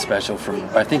Has Feet special from,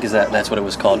 I think that's what it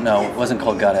was called. No, it wasn't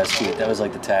called God Has Feet. That was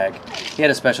like the tag. He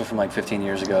had a special from like 15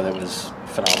 years ago that was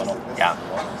phenomenal. Yeah.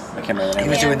 I can't remember the name. He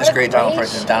was doing this great Donald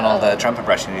Trump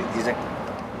impression. He's like,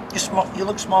 "You're small. You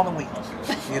look small and weak."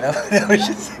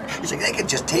 He's like, "They could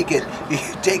just take it,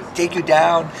 take you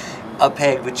down a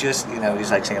peg with just,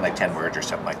 he's like saying like 10 words or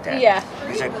something like that. Yeah.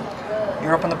 He's like,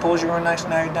 "You're up on the polls. You're nice.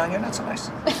 Now you're down. You're not so nice."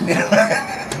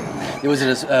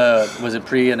 Was it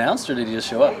pre-announced or did he just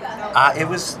show up? It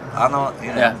was on the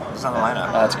it was on the lineup.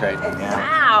 Oh, that's great. Yeah.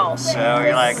 Wow. So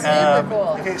you're like, super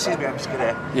cool. okay, excuse me, I'm just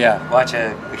gonna watch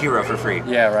a hero for free.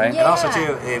 Yeah, right. And also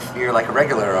too, if you're like a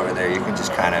regular over there, you can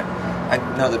just kind of, I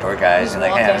know the door guys, and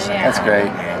like, That's great.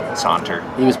 Yeah, saunter.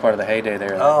 He was part of the heyday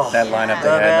there. That lineup they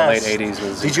had in the late 80s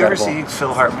was Did you ever incredible. see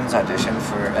Phil Hartman's audition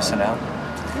for SNL?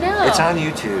 No. It's on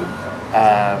YouTube.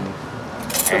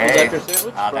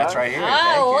 That's right here.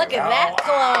 Oh, look at that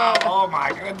club. Oh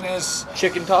my goodness.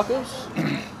 Chicken tacos?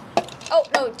 Oh,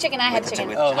 no, chicken. I had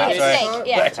chicken. Oh, I had that's steak.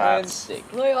 Yeah. Tots.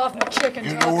 Steak. Lay off my chicken.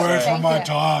 Get away from my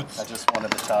tots. I just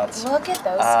wanted the tots. Look at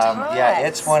those tots. Yeah,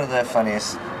 it's one of the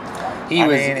funniest. He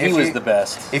was the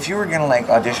best. If you were gonna like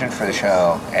audition for the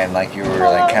show and like you were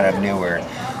like kind of newer,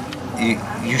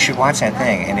 you should watch that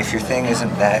thing. And if your thing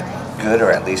isn't that good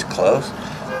or at least close,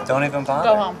 don't even bother.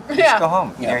 Go home. Just go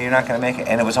home. You're not gonna make it.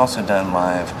 And it was also done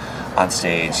live on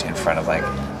stage in front of like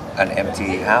an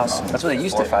empty house. That's what they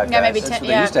used 4 or to. 5 Yeah, guys. maybe That's 10. what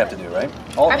they used to have to do, right?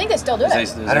 I think they still do it.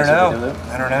 I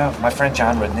don't know. My friend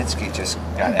John Rudnitsky just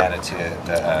got added to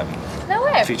the No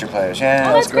way. feature players. Yeah,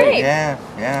 Oh, that's great. Yeah.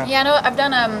 Yeah, I know. I've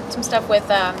done some stuff with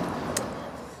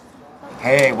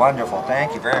Hey, wonderful.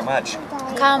 Thank you very much.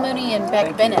 Kyle Mooney and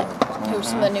Beck Bennett, who are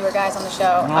some of the newer guys on the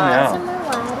show. Some more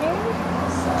water.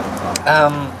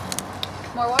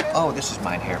 More water? Oh, this is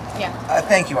mine here. Yeah.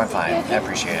 Thank you. I'm fine. I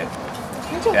appreciate it.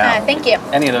 Thank you.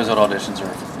 Any of those old auditions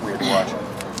are weird to watch.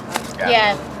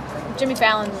 Yeah. Jimmy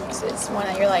Fallon's is one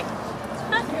that you're like,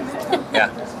 Yeah.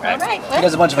 all right. He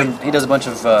does a bunch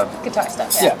of guitar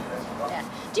stuff. yeah.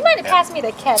 Do you mind to pass me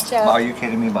the ketchup? Are you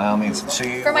kidding me? By all means. So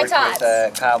you For my worked tots.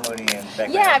 with Kyle Mooney and Beck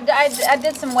Yeah, Bennett. I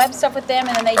did some web stuff with them,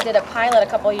 and then they did a pilot a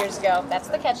couple of years ago. That's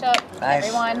the ketchup. Nice.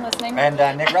 Everyone listening. And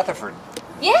Nick Rutherford.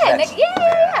 Yeah, That's- Nick.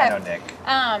 Yeah. I know Nick.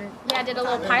 Yeah, I did a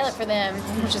little pilot for them,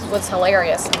 which was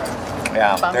hilarious.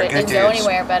 Yeah, Bummed they're it good didn't go dudes.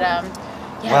 anywhere, but yeah,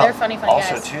 Well, they're funny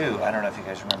also guys. too, I don't know if you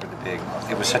guys remember the big.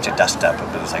 It was such a dust up,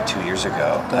 but it was like 2 years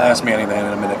ago. Don't ask me anything in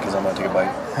a minute because I'm going to take a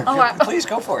bite. Please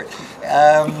go for it.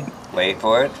 Wait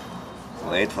for it.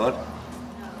 Wait for it.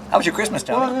 How was your Christmas,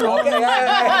 Tony? Okay,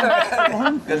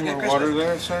 Good Water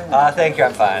there, sir? Thank you,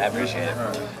 I'm fine. I appreciate it.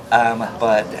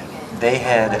 But they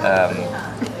had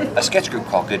a sketch group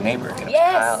called Good Neighbor. And it was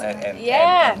Yes. Kyle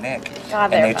and Nick. God,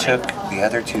 and they're they funny. took the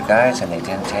other 2 guys and they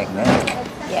didn't take Nick.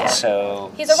 Yeah.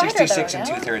 So He's a writer, 66 though, and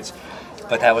no? 2/3.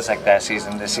 But that was like that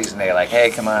season. This season they're like, hey,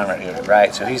 come on,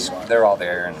 right? So they're all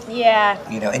there, and Yeah.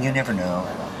 and you never know.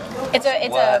 It's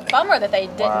a bummer that they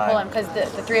didn't pull him because the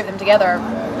 3 of them together are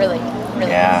really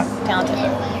talented.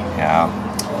 Yeah.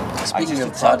 Speaking I of just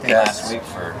did something last podcasts week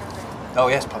for. Oh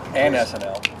yes, Puppet and Boys.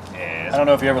 SNL. Yes. I don't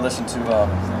know if you ever listened to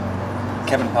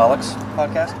Kevin Pollak's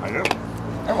podcast. I do.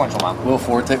 Every once in a while. Will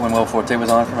Forte, when Will Forte was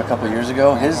on from a couple of years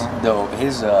ago, his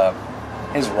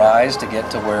rise to get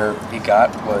to where he got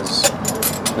was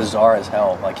bizarre as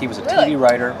hell. Like he was a Really? TV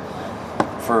writer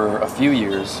for a few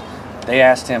years. They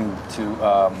asked him to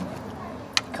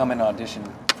come and audition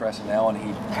for SNL, and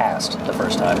he passed the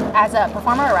first time. As a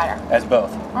performer or writer? As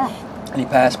both. Oh. And he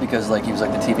passed because he was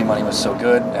like the TV money was so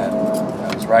good, and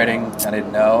I was writing, I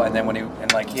didn't know, and then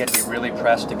he had to be really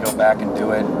pressed to go back and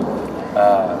do it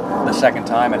the second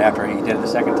time, and after he did it the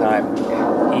second time,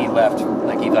 he left he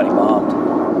thought he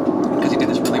bombed because he did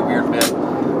this really weird bit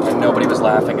and nobody was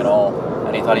laughing at all,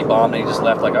 and he thought he bombed, and he just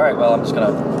left all right, well, I'm just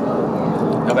gonna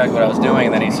go back to what I was doing,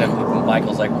 and then he said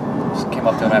Michael's came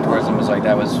up to him afterwards and was like,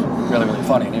 that was really, really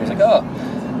funny, and he was like, oh,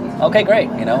 okay, great,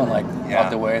 and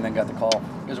walked away and then got the call.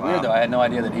 It was weird though. I had no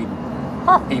idea that he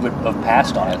would have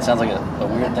passed on it. It sounds like a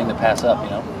weird thing to pass up,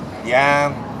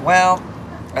 Yeah. Well,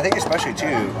 I think especially too,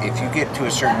 if you get to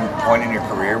a certain point in your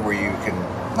career where you can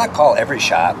not call every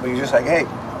shot, but you're just like, hey,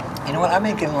 you know what? I'm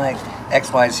making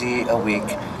XYZ a week,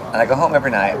 and I go home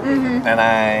every night, and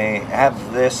I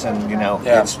have this, and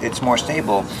it's more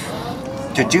stable.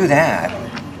 To do that,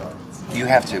 you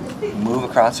have to move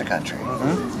across the country.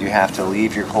 You have to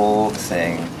leave your whole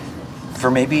thing for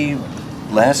maybe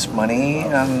less money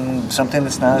on something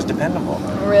that's not as dependable.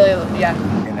 Really, yeah.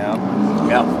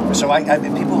 Yeah. So I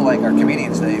people like our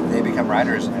comedians, they become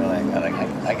writers, and they're like,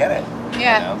 I get it.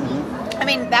 Yeah. I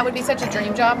mean, that would be such a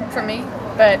dream job for me,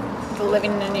 but the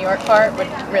living in the New York part would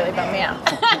really bum me out.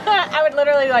 I would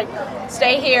literally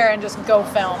stay here and just go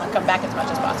film and come back as much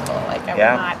as possible. I would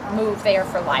not move there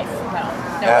for life.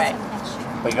 No way.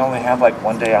 But you only have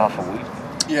 1 day off a week.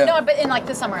 Yeah. No, but in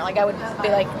the summer, I would be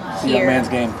Young here. man's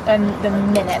game. And the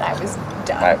minute I was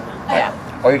done. Right. Yeah.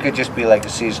 Or you could just be a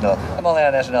seasonal. I'm only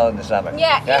on SNL in the summer.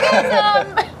 Yeah.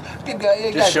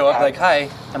 Just show up hi,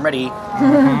 I'm ready.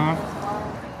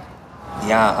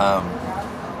 Yeah.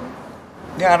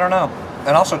 I don't know.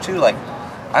 And also too,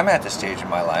 I'm at the stage in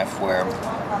my life where,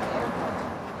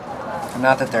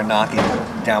 not that they're knocking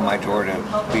down my door to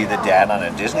be the dad on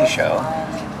a Disney show,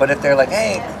 but if they're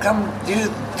hey, come do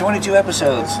 22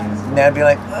 episodes, and I'd be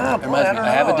like, oh, boy, I don't know. I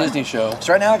have a Disney show.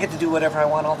 So right now I get to do whatever I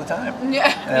want all the time.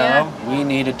 Yeah. We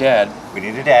need a dad. We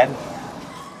need a dad.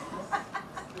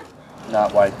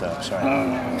 Not white though, sorry.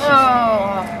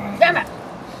 Oh, damn it.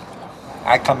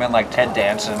 I come in like Ted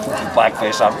Danson with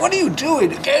blackface on. What are you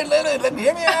doing? Okay, let me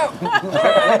hear me out.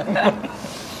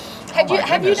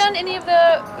 Have you done any of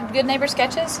the Good Neighbor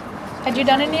sketches? Had you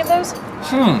done any of those?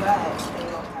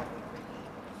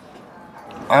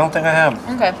 I don't think I have.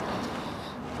 Okay.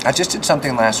 I just did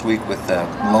something last week with the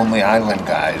Lonely Island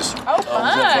guys. Oh,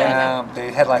 fun.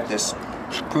 They had this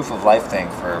proof of life thing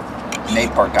for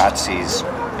Nate Bargatze's.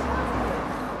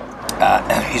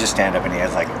 He's a stand-up and he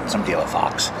has some deal at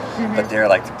Fox, but they're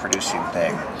the producing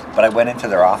thing. But I went into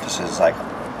their offices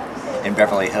in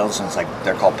Beverly Hills, and it's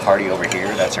they're called Party Over Here.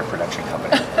 That's their production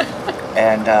company,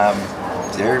 and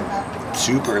they're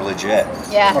super legit.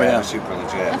 Yeah. They're super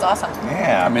legit. That's awesome.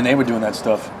 Yeah. I mean, they were doing that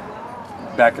stuff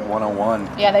back at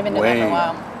 101. Yeah, they've been doing that for a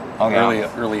while. Oh,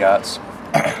 yeah. Early aughts.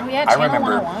 Oh yeah, I Channel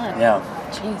remember. 101. Yeah.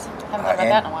 Jeez, haven't thought about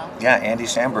that in a while. Yeah, Andy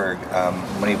Samberg,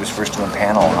 when he was first doing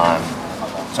panel on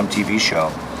some TV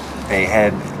show, they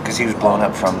had, because he was blown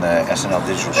up from the SNL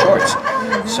digital shorts,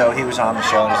 so he was on the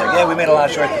show and he's yeah, we made a lot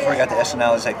of shorts before we got to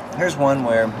SNL. It's here's one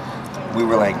where we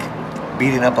were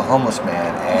beating up a homeless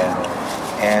man,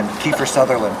 and Kiefer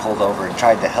Sutherland pulled over and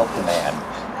tried to help the man.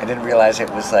 I didn't realize it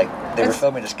was they were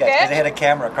filming a sketch because they had a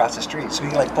camera across the street, so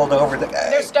he pulled over. Hey.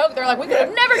 They're stoked. They're we could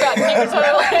have never gotten Kiefer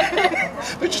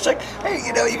Sutherland. But just hey,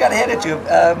 you got to hand it to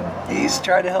him. He's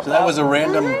trying to help. So that was a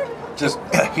random.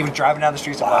 He was driving down the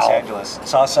streets of Los Angeles,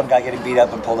 saw some guy getting beat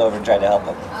up, and pulled over and tried to help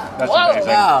him. That's amazing.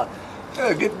 Wow.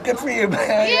 Good for you,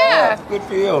 man. Yeah. Good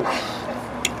for you.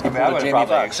 I would have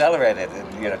probably accelerated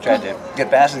and tried to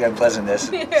get past the unpleasantness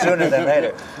sooner than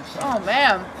later. Oh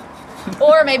man.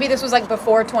 Or maybe this was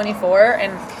before 24,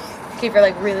 and Kiefer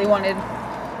really wanted,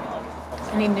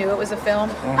 and he knew it was a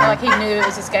film. Or, he knew it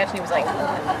was a sketch, and he was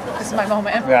 "This is my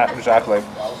moment." Yeah, exactly.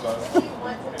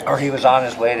 Or he was on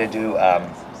his way to do.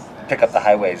 Pick up the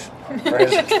highways for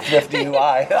his 50 UI.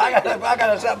 I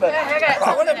got something.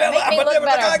 I want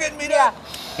to target me. Yeah.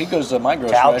 He goes to my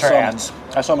grocery. Caltrans.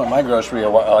 I saw him at my grocery a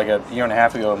year and a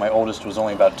half ago. My oldest was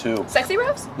only about 2. Sexy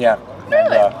Ralphs? Yeah.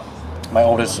 Really? And, my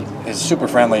oldest is super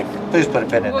friendly. Please put a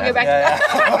pin in We'll that. get back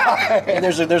to that. And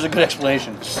there's a good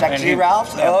explanation. Sexy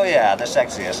Ralphs? Oh yeah, the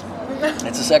sexiest.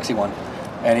 It's a sexy one.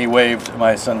 And he waved.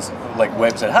 My son's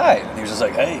waved, said hi, and he was just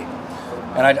hey.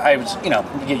 And I was, you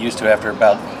get used to it after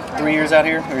about 3 years out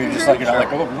here, where you're just oh.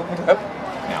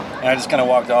 And I just kind of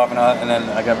walked off, and then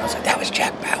I was that was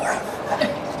Jack Bauer.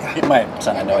 My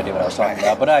son had no idea what I was talking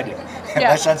about, but I did. Yeah.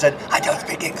 My son said, I don't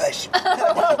speak English.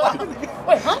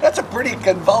 Wait, huh? That's a pretty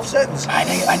involved sentence.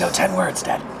 I know 10 words,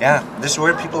 Dad. Yeah, this is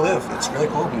where people live. It's really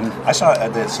cool. Mm-hmm. I saw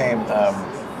the same,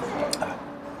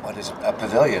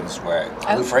 Pavilions where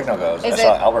Lou Ferrigno goes. I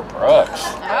saw Albert Brooks.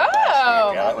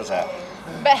 Oh. Yeah, that was that.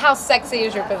 But how sexy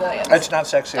is your pavilion? It's not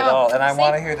sexy at all, and I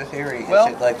want to hear the theory. Well,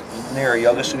 is it near a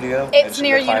yoga studio? It's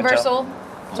near Universal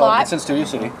lot. It's in Studio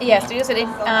City. Yeah, Studio City.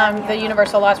 The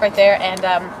Universal lot's right there, and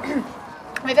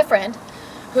we have a friend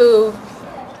who,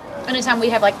 anytime we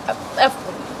have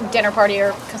a dinner party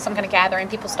or some kind of gathering,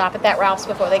 people stop at that Ralph's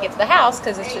before they get to the house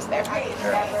because it's just there.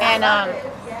 And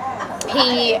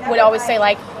he would always say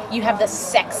you have the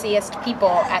sexiest people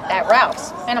at that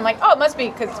Ralph's, and I'm oh, it must be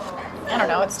because I don't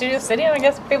know, it's Studio City, I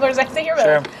guess people are sexy here, but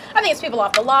Sure. I think it's people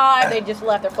off the lot, they just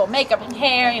left their full makeup and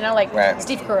hair, you know, like Right.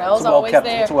 Steve Carell's always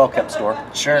there. It's a well-kept store.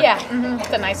 Sure. Yeah, it's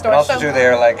a nice store. And also, So- too,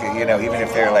 they're like, you know, even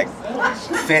if they're like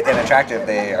fit and attractive,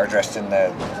 they are dressed in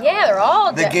the. Yeah, they're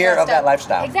all The gear dressed of that up.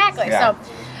 lifestyle. Exactly. Yeah. So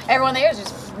everyone there is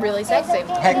just really sexy.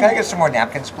 Hey, can I get some more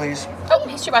napkins, please? Oh,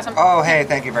 he should buy some. Oh, hey,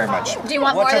 thank you very much. Do you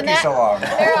want what more took than you that? so long?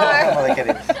 There are. I'm only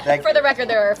kidding. Thank For the record,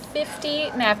 there are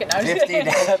 50 napkins. No, I'm just 50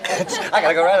 kidding. napkins. I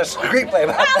gotta go write a screenplay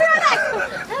about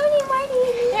that.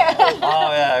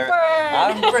 Oh, yeah.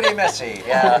 I'm pretty messy.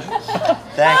 Yeah.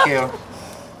 Thank you.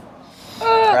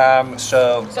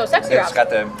 So Sexy it's Ralph's. got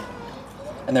the.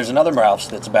 And there's another Ralph's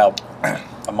that's about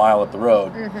a mile up the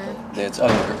road. Mm-hmm. It's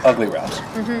Ugly Ralph's.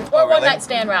 Or one night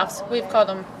stand Ralph's. We've called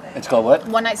them It's called what?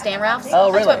 one night stand Ralph's.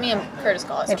 Oh, That's really? what me and Curtis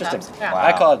call it Interesting. sometimes. Yeah.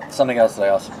 I call it something else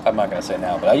that I'm not going to say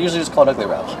now, but I usually just call it Ugly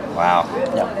Ralph's. Wow.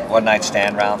 Yeah. One night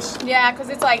stand Ralph's. Yeah, because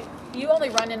it's like you only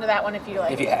run into that one if you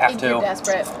like If you have to. you're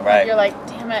desperate. Right. You're like,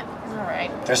 damn it. All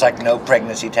right. There's like no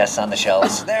pregnancy tests on the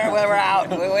shelves. There, we were out.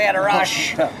 We had a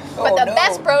rush. But Oh, the no.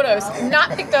 best produce,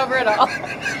 not picked over at all.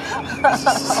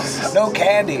 No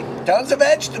candy. Tons of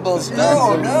vegetables.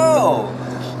 No, no.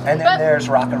 And then But- there's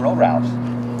rock and roll Ralph's.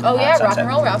 Oh yeah, rock Sunset. and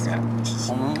roll Ralph's. Yeah.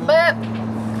 But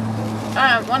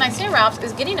one night stand Ralph's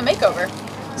is getting a makeover,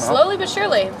 slowly but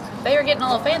surely. They are getting a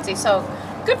little fancy, so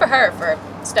good for her for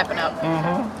stepping up,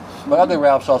 But Ugly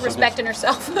Ralph's also respecting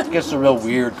herself. gets a real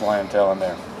weird clientele in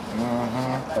there.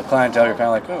 The clientele, you're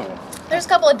kind of like, oh. There's a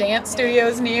couple of dance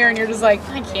studios near, and you're just like,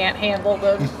 I can't handle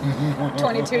the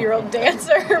 22-year-old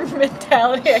dancer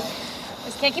mentality. I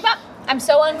just can't keep up. I'm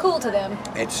so uncool to them.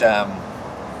 It's Did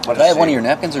I have one of your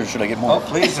napkins, or should I get more? Oh,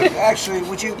 please. Actually,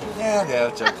 would you? Yeah, no,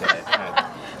 it's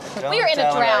okay. We are in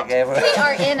a drought. We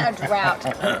are in a drought.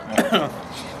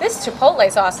 This chipotle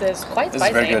sauce is quite This is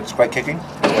spicy. very good. It's quite kicking.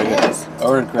 It is.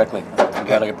 Ordered correctly. I'm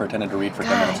glad I pretended to read for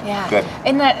 10 minutes. Yeah. Good.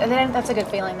 And that's a good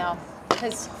feeling though,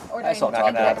 because I ordering saw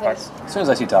Knocking it out of the park. incorrectly. As soon as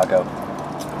I see taco,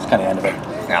 it's kind of end of it.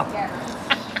 Yeah.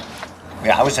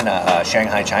 Yeah, I was in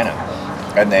Shanghai, China,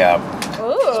 and they.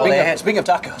 Ooh. Speaking of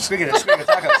tacos. Speaking of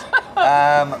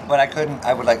tacos, but I couldn't.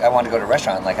 I wanted to go to a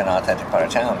restaurant like an authentic part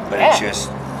of town, but it's Yeah. just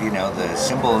the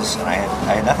symbols, and I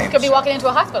had nothing. Could be walking into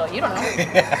a hospital. You don't know.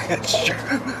 Yeah, it's true.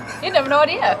 You'd have no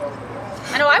idea.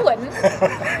 I know I wouldn't.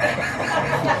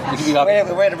 You could be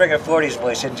walking- Way to bring a 40s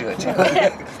voice into it too.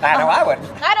 I know I wouldn't.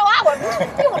 I know I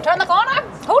wouldn't. You want to turn the corner?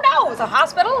 Who knows? A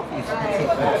hospital?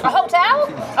 A hotel?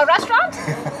 A restaurant?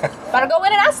 Better go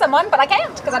in and ask someone, but I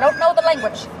can't because I don't know the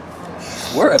language.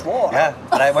 We're at war. Yeah,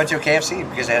 but I went to a KFC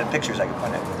because they had pictures I could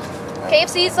point at.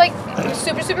 KFC is like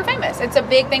super, super famous. It's a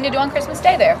big thing to do on Christmas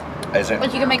Day there. Is it?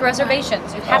 Like you can make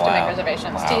reservations. You have Oh, to wow. make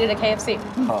reservations Wow. to eat at a KFC.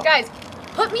 Guys,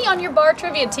 put me on your bar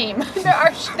trivia team.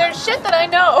 There's shit that I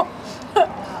know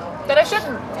that I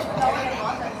shouldn't.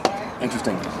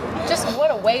 Interesting. Just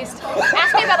what a waste.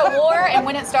 Ask me about a war and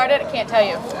when it started. I can't tell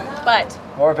you. But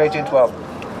War of 1812.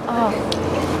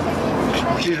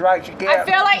 oh, She's right. She I can't.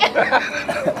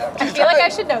 feel like I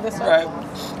should know this one. Right.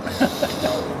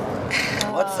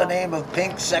 What's the name of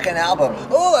Pink's second album?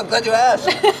 Oh, I'm glad you asked.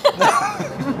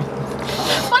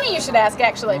 Funny you should ask,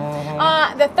 actually.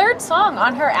 The third song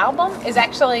on her album is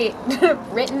actually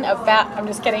written about. I'm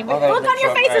just kidding. But Oh, look on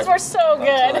your faces. We're so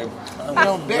good.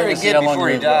 Very see good how long before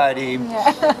he you died. He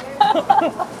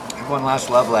one last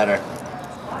love letter.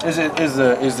 Is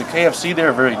the KFC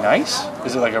there very nice?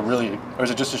 Is it like a really, or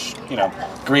is it just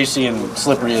greasy and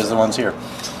slippery as the ones here?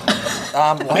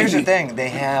 Well, here's the thing: they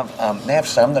have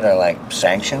some that are like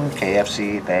sanctioned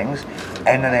KFC things,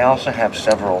 and then they also have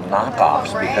several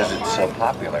knockoffs because it's so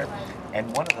popular. And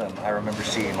one of them I remember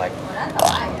seeing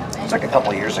it's like a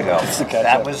couple of years ago.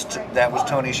 That was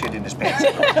Tony shit in his pants.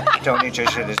 Tony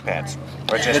just shit his pants.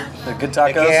 Or just The good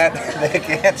tacos. They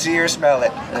can't see or smell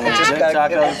it. They just Good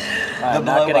gotta tacos. get I'm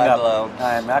the not blow getting by up. blow.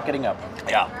 I'm not getting up.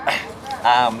 Yeah.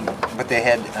 But they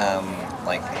had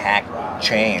like hack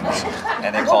chains,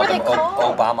 and they called were them they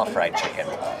called? Obama fried chicken.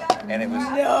 And it was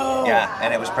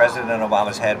and it was President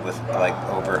Obama's head with like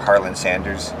over Harlan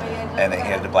Sanders, and he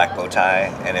had the black bow tie,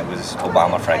 and it was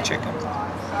Obama fried chicken.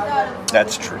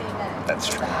 That's true. That's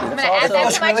true. I'm gonna add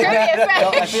that to my really trivia.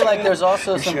 bad. I feel like there's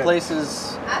also some should.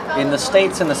 places in the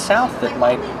States and the South that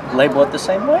might label it the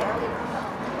same way.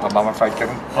 Obama fried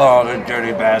chicken. Oh, the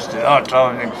dirty bastard. Oh,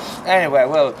 Tony. Anyway,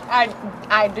 well,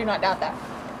 I do not doubt that.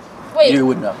 Wait, You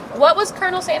would know. what was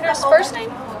Colonel Sanders' first name?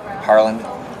 Harlan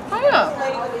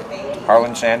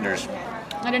Oh, Sanders.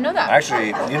 I didn't know that. Actually,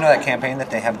 you know that campaign that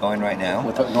they have going right now?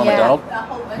 With Norm Yeah. Macdonald?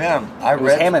 Yeah, I It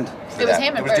was read. Hammond. for It was that.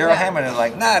 Hammond It was first, Daryl yeah. Hammond, and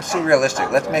like, nah, it's too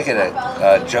realistic. Let's make it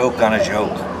a joke on a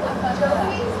joke.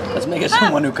 Let's make it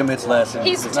someone who commits less and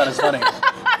He's- it's not as funny.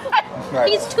 Right.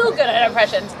 He's too good at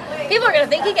impressions. People are going to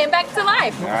think he came back to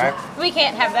life. All right. We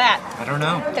can't have that. I don't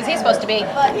know. Because he's supposed to be.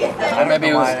 Maybe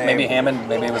it was Hammond.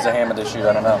 Maybe it was a Hammond issue.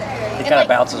 I don't know. He kind of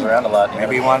bounces around a lot.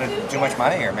 Maybe he wanted too much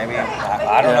money, or maybe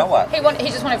I don't know what. He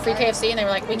just wanted free KFC, and they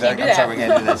were like, we can't do that. I'm sorry, we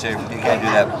can't do that too. You can't do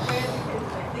that.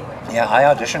 Yeah, I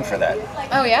auditioned for that.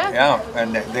 Oh yeah. Yeah,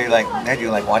 and they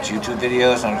do watch YouTube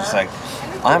videos, and I'm just like,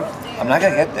 I'm not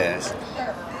gonna get this.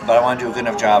 But I want to do a good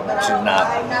enough job to not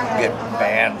get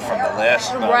banned from the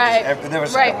list. Right. There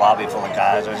was like a lobby full of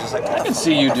guys. I was just like, I can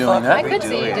see you doing that. I could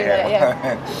see you do that,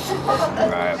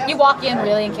 yeah. Right. You walk in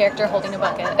really in character holding a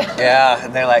bucket. Yeah,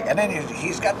 and they're like, and then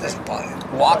he's got this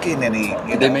walking, and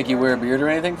Did they make you wear a beard or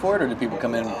anything for it, or did people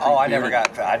come in? I didn't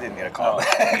get a call.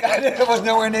 It was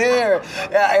nowhere near.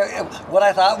 Yeah, what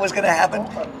I thought was going to happen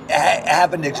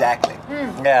happened exactly.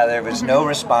 Yeah, there was no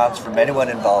response from anyone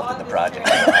involved in the project.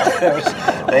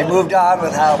 They moved on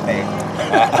without me.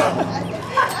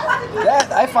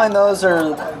 I find those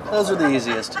are the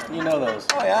easiest. You know those.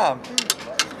 Oh yeah.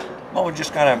 Well, we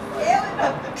just kind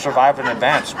of survive in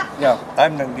advance. Yeah.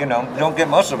 Don't get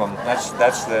most of them. That's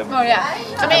the. Oh yeah.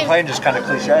 I mean, complaint is kind of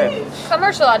cliche.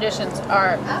 Commercial auditions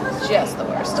are just the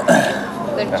worst.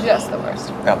 They're just the worst.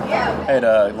 Yeah. I had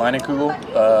Leinenkugel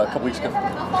a couple weeks ago.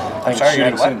 I'm sorry, you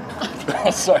had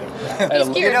what? Sorry. He's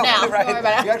cured now. Right. Don't worry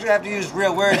about it. You actually have to use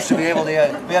real words to be able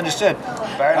to be understood.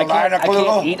 I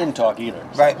can't eat and talk either.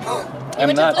 Right. You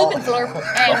went to Blumenfleur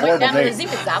and went down to the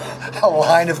Zippenzap. A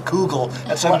line of Kugel.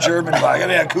 That's some German bar. Give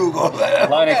me a Kugel.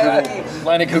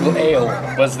 Leinenkugel Ale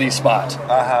was the spot.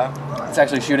 Uh-huh. It's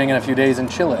actually shooting in a few days in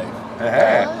Chile.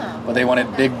 But they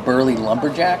wanted big burly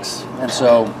lumberjacks, and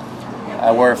so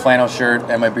I wore a flannel shirt,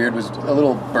 and my beard was a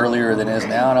little burlier than it is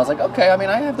now. And I was like, okay, I mean,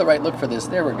 I have the right look for this.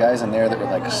 There were guys in there that were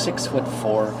like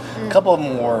 6'4". A couple of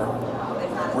them wore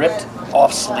ripped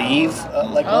off sleeve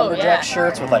lumberjack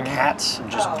shirts with like hats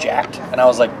and just jacked. And I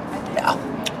was like, no.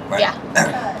 Yeah.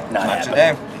 Not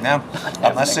today. No.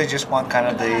 Unless they just want kind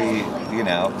of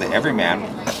the everyman.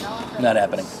 Not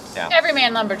happening. Yeah.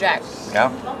 Everyman lumberjack. Yeah.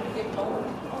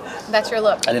 That's your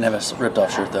look. I didn't have a ripped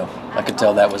off shirt though. I could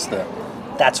tell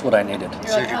that's what I needed.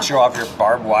 So you can show off your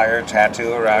barbed wire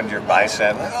tattoo around your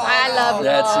bicep. I love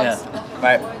logs.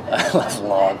 Right. I love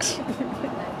logs.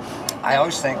 I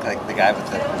always think like the guy with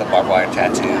the barbed wire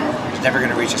tattoo is never going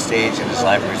to reach a stage in his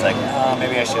life where he's like, oh,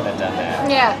 maybe I shouldn't have done that.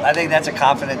 Yeah. I think that's a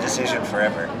confident decision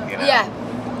forever. Yeah.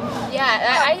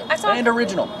 Yeah. I saw. And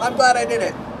original. I'm glad I did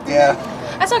it. Yeah.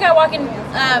 I saw a guy walking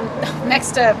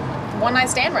next to One Night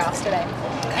Stand Ralph's today,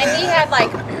 and he had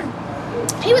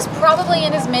he was probably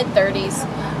in his mid-30s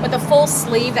with a full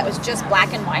sleeve that was just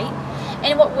black and white.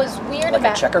 And what was weird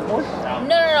about a checkerboard?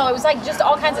 No. It was like just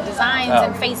all kinds of designs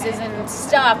and faces and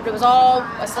stuff. But it was all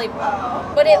asleep.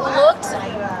 But it looked,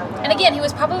 and again, he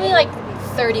was probably like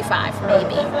 35,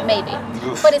 maybe.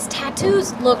 Oof. But his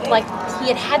tattoos looked like he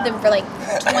had had them for like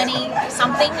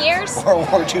 20-something years. World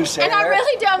War II sailor. And I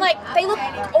really do. I'm like, they look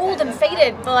old and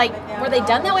faded, but like, were they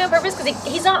done that way on purpose? Because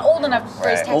he's not old enough for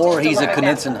his tattoos. Or he's to a look like that.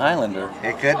 Knudsen Highlander.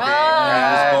 It could be. He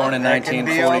was born in 1943.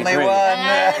 The only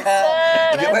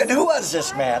one. Who was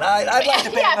this man? I'd like to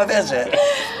pay him a visit.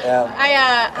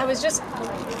 Yeah. I was looking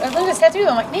at his tattoos.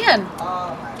 I'm like, man,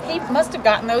 he must have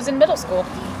gotten those in middle school.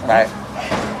 Right.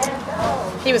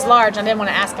 He was large. I didn't want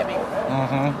to ask him.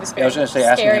 I was going to say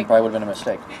asking him probably would have been a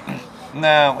mistake.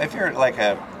 No, if you're like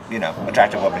a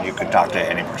attractive woman, you could talk to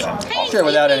any person. Hey, sure,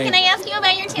 without any. Can I ask you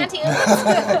about your tattoos?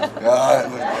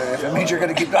 If it means you're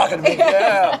going to keep talking to me,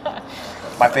 yeah.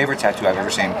 My favorite tattoo I've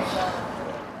ever seen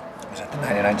was at the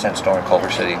 99-cent store in Culver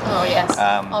City. Oh, yes.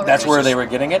 That's where they were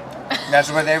getting it?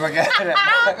 That's where they were getting it.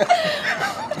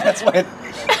 That's why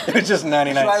it was just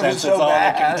 99 cents. That's all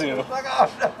I can do. Like, oh,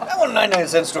 no. I want a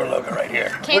 99-cent store logo right here.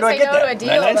 Can't say no to a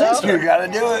deal, 99 cents? though. You got to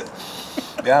do it.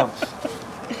 Yeah.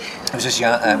 I was just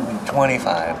young,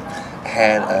 25,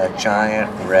 had a giant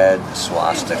red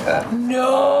swastika on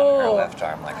her left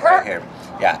arm, like right here.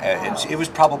 Yeah, it was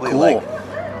probably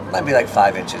might be like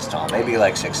 5 inches tall, maybe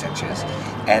like 6 inches.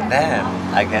 And then,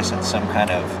 I guess in some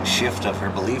kind of shift of her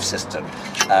belief system,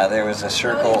 there was a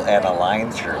circle and a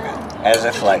line through it. As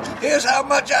if like, here's how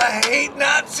much I hate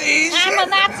Nazis! I'm a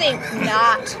Nazi.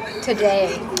 Not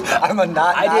today. I'm a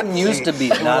Nazi. I didn't used to be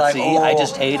a Nazi. Like, oh. I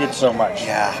just hated so much.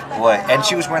 Yeah, boy. And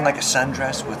she was wearing like a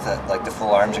sundress with the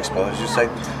full arms exposed. Just like,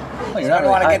 Well, you're not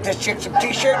really want to get this chick some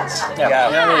t-shirts? You're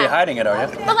not really hiding it, are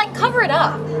you? But like, cover it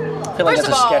up. I feel like First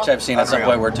that's a of all- sketch I've seen at some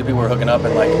point where two people were hooking up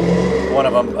and like one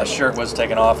of them, a shirt was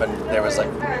taken off and there was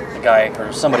like the guy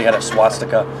or somebody had a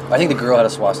swastika. I think the girl had a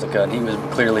swastika and he was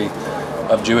clearly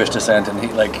of Jewish descent, and he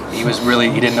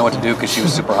didn't know what to do because she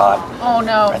was super hot. Oh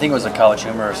no. I think it was a College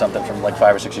Humor or something from like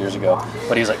 5 or 6 years ago.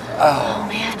 But he was like, oh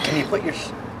man, can you put your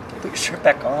shirt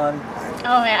back on?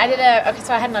 Oh man,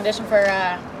 so I had an audition for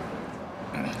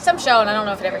some show, and I don't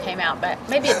know if it ever came out, but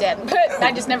maybe it did. But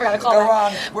I just never got a call. Go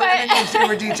on. We're going to need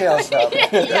fewer details now.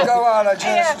 Yeah. Go on. I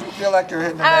just feel like you're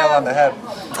hitting the nail on the head.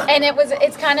 And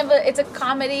it's a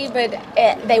comedy, but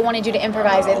they wanted you to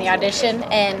improvise in the audition,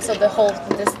 and so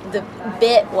the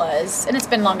bit was, and it's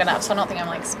been long enough, so I don't think I'm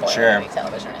like spoiling any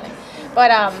television or anything.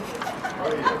 But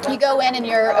you go in and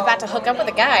you're about to hook up with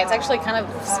a guy. It's actually kind of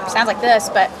sounds like this,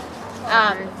 but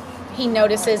he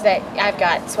notices that I've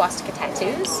got swastika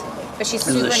tattoos. But she's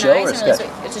super nice and really sweet.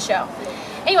 It's a show.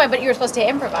 Anyway, but you were supposed to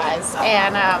improvise,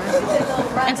 and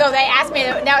so they asked me.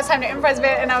 Now it's time to improvise a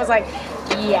bit, and I was like,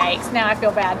 "Yikes!" Now I feel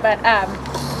bad. But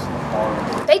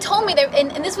they told me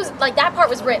and this was like that part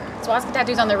was written. Swastika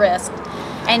tattoos on the wrist,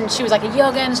 and she was like a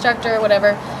yoga instructor or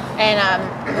whatever.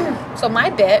 And so my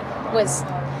bit was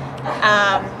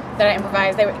that I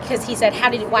improvised because he said,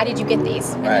 "Why did you get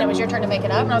these?" And then it was your turn to make it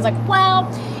up, and I was like, "Well,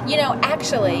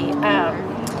 actually."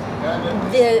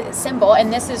 The symbol,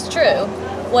 and this is true,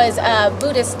 was a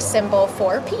Buddhist symbol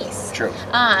for peace. True.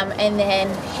 And then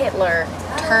Hitler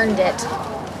turned it,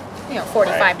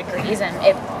 45 degrees, and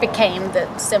it became the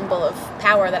symbol of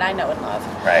power that I know and love.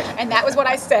 Right. And that was what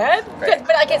I said. Right.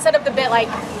 But it set up the bit like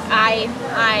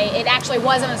it actually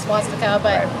wasn't a swastika,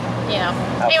 but.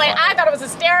 Anyway, I thought it was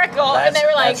hysterical, and they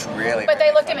were like, that's really, but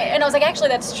they looked at me, and I was like, actually,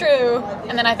 that's true.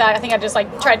 And then I think I just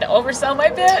like tried to oversell my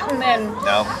bit, and then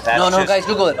no, guys,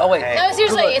 Google it. Oh wait, no,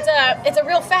 seriously, it's a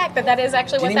real fact that is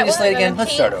actually what that was. Can you just say it again?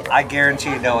 Let's start over. I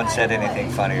guarantee no one said anything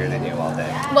funnier than you all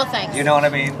day. Well, thanks. You know what I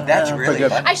mean? That's really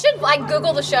good. funny. I should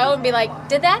Google the show and be like,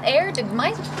 did that air? Did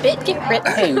my bit get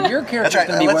written? Hey, your character's That's right.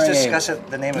 going to be Let's wearing discuss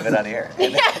the name of it on the air.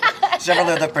 Several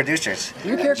of the producers.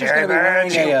 Your character's Jerry going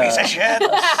to be wearing piece of shit.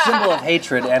 a symbol of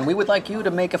hatred, and we would like you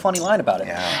to make a funny line about it.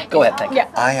 Yeah. Go ahead, thank you.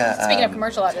 Yeah. Speaking of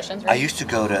commercial auditions, right? I used to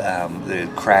go to the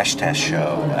Crash Test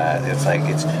show.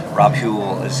 It's Rob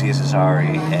Huell, Aziz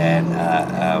Ansari, and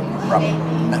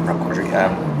not Rob Corddry.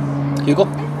 Hugel?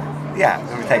 Yeah,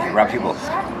 thank you, Rob Huell.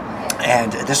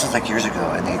 And this was like years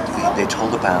ago, and they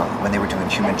told about when they were doing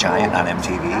Human Giant on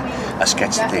MTV, a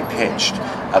sketch that they pitched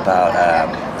about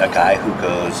a guy who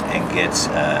goes and gets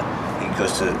he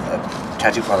goes to a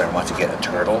tattoo parlor and wants to get a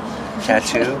turtle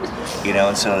tattoo,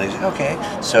 and so they said,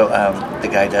 okay, so the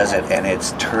guy does it, and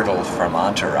it's Turtle from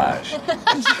Entourage.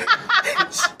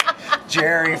 It's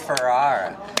Jerry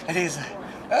Ferrara, and he's like,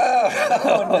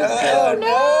 oh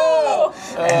no!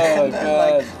 And then,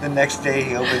 like, the next day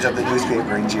he opens up the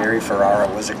newspaper and Jerry Ferrara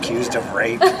was accused of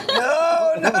rape.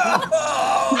 No!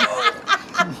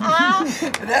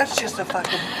 And that's just the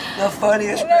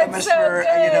funniest premise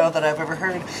that I've ever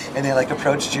heard. And they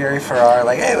approached Jerry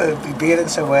Ferrara hey, we'll be in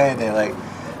some way, and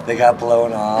they got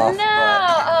blown off.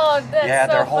 No,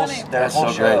 that's their so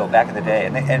whole show back in the day,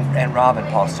 and Rob and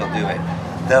Paul still do it.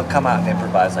 They'll come out and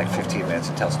improvise 15 minutes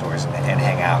and tell stories and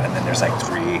hang out, and then there's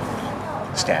 3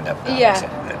 stand-up comics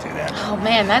that do that. Oh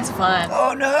man, that's fun.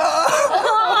 Oh no!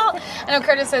 I know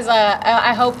Curtis says,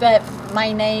 I hope that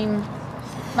my name,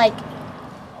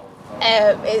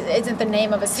 isn't the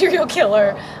name of a serial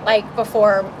killer,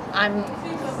 before I'm,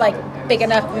 big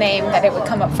enough name that it would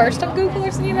come up first on Google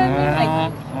or something, you know what I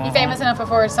mean? You're famous enough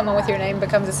before someone with your name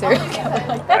becomes a serial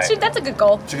killer. That's a good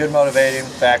goal. It's a good motivating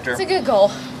factor. It's a good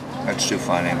goal. That's too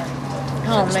funny.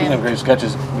 Oh, Speaking man. of great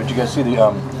sketches, did you guys see the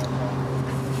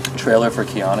trailer for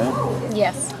Keanu?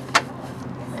 Yes.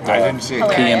 I didn't see it.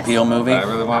 Key and Peele movie? I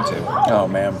really want to. Oh,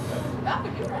 man.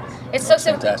 It's so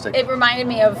simple. Fantastic. It reminded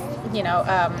me of,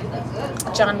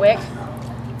 John Wick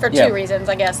for 2 reasons,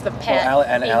 I guess. The pet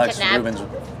and being Alex kidnapped. Rubens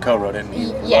co-wrote it, and he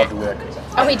loved Wick.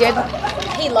 Oh, he did?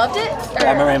 He loved it?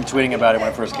 I remember him tweeting about it when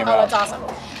it first came out. Oh, that's awesome.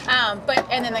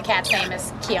 And then the cat's name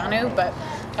is Keanu, but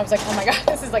I was like, oh my god,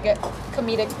 this is like a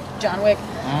comedic John Wick.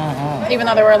 Mm-hmm. Even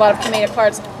though there were a lot of comedic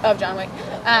parts of John Wick.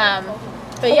 But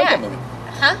I yeah. like that movie.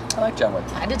 Huh? I like John Wick.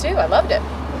 I did too. I loved it.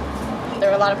 There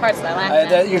were a lot of parts that I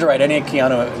laughed at. You're right. Any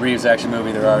Keanu Reeves action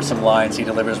movie, there are some lines he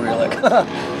delivers where you're like, oh,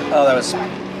 that was.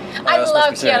 I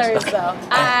love Keanu Reeves though.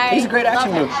 He's a great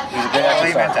action movie. He's a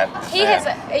great action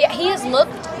He has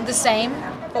looked the same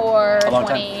for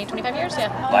 20, 25 years,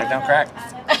 yeah. Life don't crack.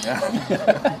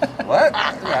 What?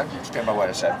 Yeah, I stand by what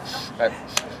I said. But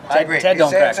I agree. Ted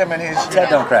don't crack. Ted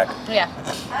don't crack. Yeah.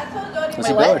 Was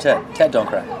he Bill or Ted? Ted don't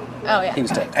crack. Oh, yeah. He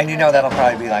was Ted. And that'll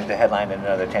probably be the headline in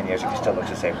another 10 years if he still looks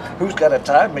the same. Who's got a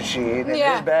time machine in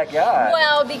his backyard?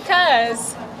 Well,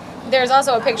 because there's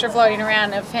also a picture floating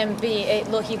around of him he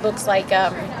looks like,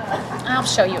 I'll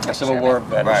show you a picture. A Civil War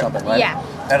vet or something, right? Yeah.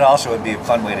 That also would be a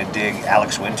fun way to dig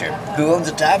Alex Winter. Who owns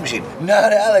a time machine?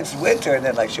 Not Alex Winter. And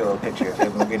then like show a picture of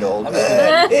him looking old.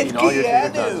 It's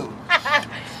Keanu.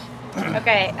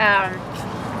 Okay,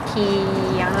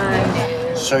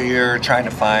 Keanu. So you're trying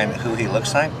to find who he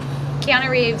looks like? Keanu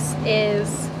Reeves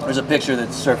is... There's a picture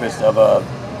that surfaced of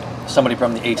somebody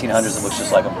from the 1800s that looks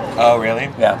just like him. Oh, really?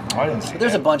 Yeah. I didn't see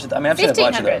There's a bunch of... I've seen a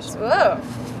bunch of those. Whoa.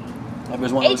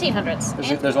 There's one 1800s.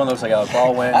 There's one that looks like Alec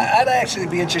Baldwin. I'd actually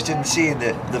be interested in seeing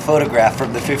the photograph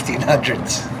from the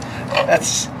 1500s.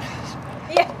 That's...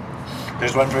 Yeah.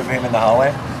 There's one from him in the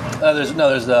hallway?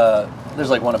 There's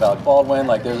like one of Alec Baldwin.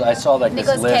 Like I saw like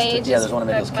Nicolas this list. Cage. Yeah, there's one of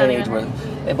Nicolas Cage.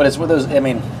 But it's one of those. I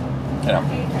mean, you know,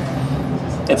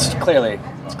 it's clearly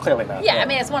not. Yeah, I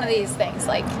mean, it's one of these things.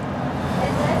 Like,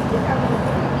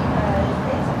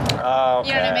 Oh, okay.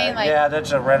 You know what I mean? Like, yeah,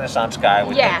 that's a Renaissance guy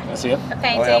with See it? a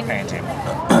painting. oil painting.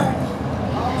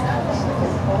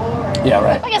 Yeah,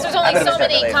 right. I guess there's only so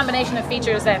many combination of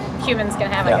features that humans can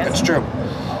have. I guess. It's true.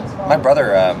 My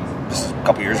brother, this is a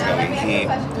couple years ago, he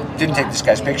didn't take this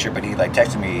guy's picture, but he like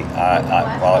texted me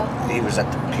while he was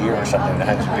at the pier or something, and I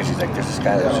had this picture. He's like, "There's this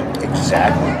guy that's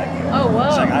exactly like you." Oh, whoa.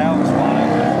 It's like I always want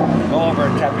to go over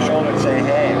and tap his shoulder and say,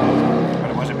 "Hey," but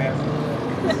it wasn't me.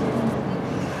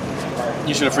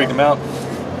 You should have freaked him out.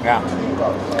 Yeah.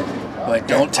 But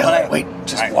don't tell him. Wait,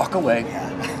 just walk away.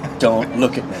 Don't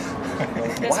look at me.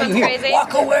 This one's crazy.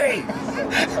 Walk away.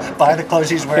 Buy the clothes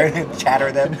he's wearing and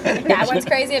chatter them. That one's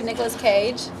crazy of Nicolas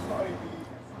Cage.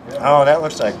 Oh, that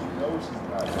looks like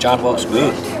John Wilkes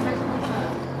Booth.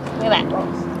 Look at that.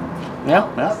 Yeah.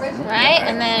 Right?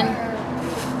 And then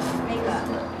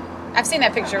I've seen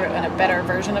that picture in a better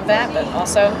version of that, but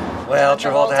also... Well,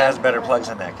 Travolta has better plugs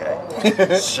than that guy.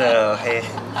 So, hey.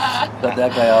 But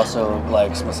that guy also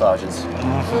likes massages.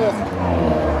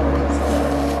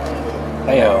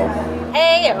 Heyo.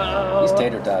 Heyo. These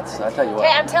tater tots. I tell you what.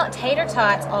 Hey, I'm telling tater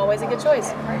tots, always a good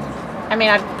choice. I mean,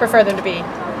 I'd prefer them to be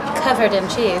covered in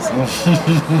cheese.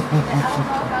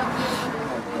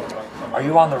 Are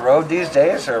you on the road these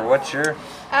days, or what's your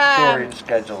touring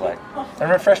schedule like? And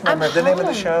refresh my memory. The name of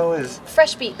the show is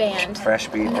Fresh Beat Band. Fresh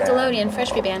Beat Band. Nickelodeon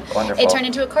Fresh Beat Band. Wonderful. It turned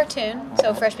into a cartoon,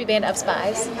 so Fresh Beat Band of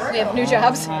Spies. We have new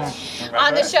jobs.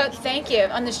 On the show, thank you.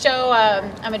 On the show,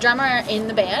 I'm a drummer in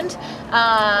the band.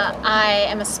 I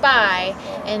am a spy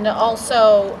and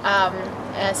also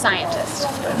a scientist.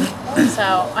 So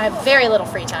I have very little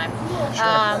free time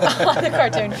on the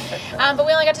cartoon. But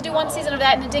we only got to do one season of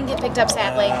that, and it didn't get picked up,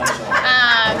 sadly.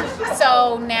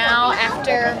 So now,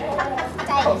 after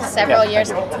several years,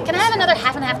 can I have another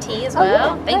half and half tea as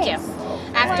well? Thank you.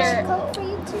 After.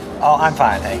 Oh, I'm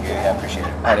fine, thank you. I appreciate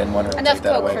it. I didn't want to Enough take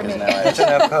that Coke away for me. because now It's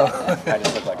enough Coke. I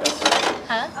just look like a.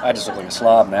 Huh? I just look like a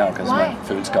slob now because Why? my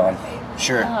food's gone.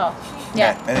 Sure. Oh,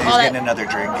 yeah. And then he's getting another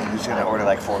drink, and he's going to order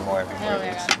like 4 more every Oh,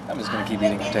 yeah. I'm just gonna keep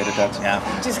eating potato tots. Yeah.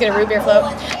 Just get a root beer float.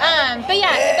 But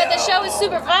yeah, but the show is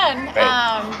super fun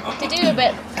to do,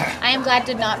 but I am glad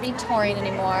to not be touring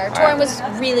anymore. Touring was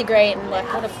really great, and like,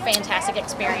 what a fantastic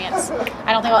experience.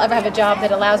 I don't think I'll ever have a job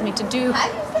that allows me to do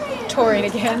touring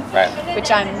again, which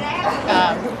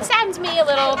saddens me a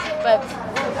little, but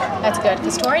that's good,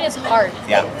 because touring is hard.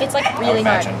 Yeah. It's like really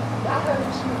hard.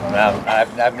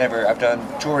 I've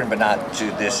done touring, but not to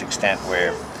this extent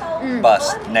where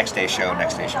bus, next day show,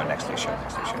 next day show, next day show,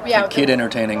 next day show. Yeah. Kid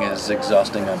entertaining is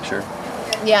exhausting, I'm sure.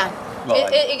 Yeah. Well,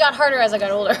 it got harder as I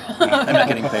got older. I'm not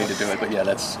getting paid to do it, but yeah,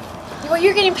 that's. Well,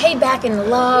 you're getting paid back in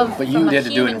love. But you had to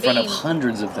do it in front of being.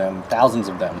 hundreds of them, thousands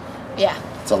of them. Yeah.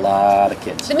 It's a lot of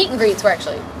kids. The meet and greets were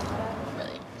actually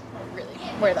really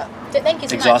where the thank you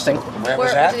so Exhausting. much. Where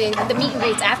was that? The meet and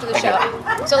greets after the show.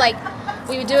 So like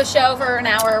we would do a show for an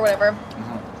hour or whatever,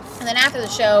 and then after the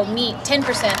show meet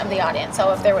 10% of the audience.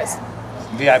 So if there was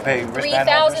VIP wristband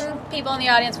 3,000 people in the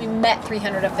audience, we met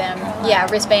 300 of them. Yeah,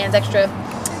 wristbands extra,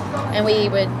 and we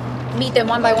would meet them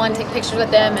one by one, take pictures with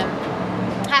them, and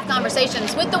have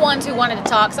conversations with the ones who wanted to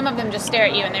talk. Some of them just stare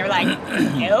at you and they were like,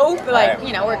 nope. Like,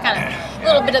 you know, we're kind of a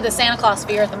little bit of the Santa Claus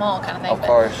fear at the mall kind of thing. Of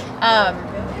course.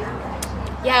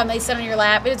 Yeah, and they sit on your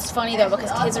lap. It's funny though,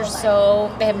 because kids are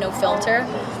they have no filter,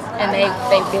 and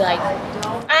they'd be like,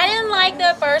 I didn't like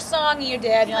the first song you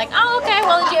did. And you're like, oh, okay,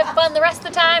 well, did you have fun the rest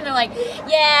of the time? And they're like,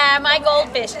 yeah, my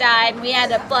goldfish died and we had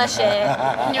to flush it.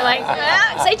 And you're like,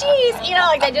 say cheese. You know,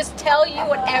 like they just tell you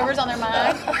whatever's on their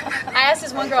mind. I asked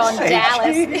this one girl in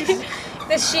Dallas.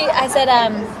 I said,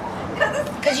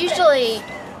 because usually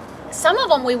some of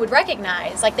them we would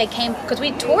recognize, like they came, because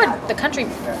we toured the country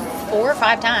 4 or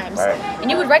 5 times, and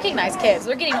you would recognize kids.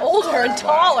 They're getting older and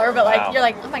taller, but like you're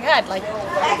like, oh my god, like,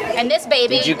 and this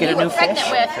baby Did you get a new pregnant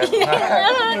fish? with.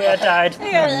 Yeah, it died.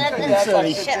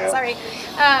 Sorry.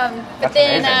 But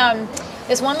then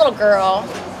this one little girl,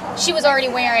 she was already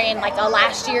wearing like a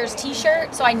last year's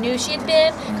t-shirt, so I knew she had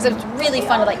been, because it was really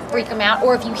fun to like freak them out.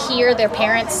 Or if you hear their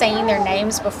parents saying their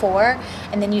names before,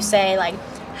 and then you say like,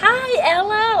 "Hi,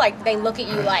 Ella," like they look at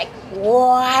you like,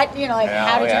 "What?" You know, like,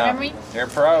 how did you remember me? You're a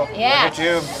pro. Yeah. Look at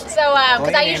you. So,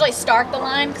 because I usually start the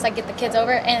line because I get the kids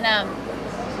over, and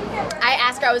I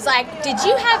asked her, I was like, "Did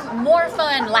you have more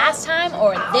fun last time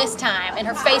or this time?" And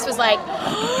her face was like,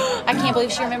 I can't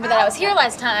believe she remembered that I was here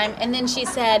last time. And then she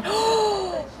said,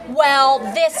 "Well,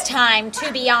 this time,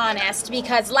 to be honest,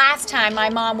 because last time my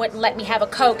mom wouldn't let me have a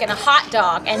Coke and a hot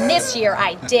dog, and this year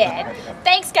I did.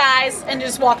 Thanks, guys," and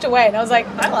just walked away. And I was like,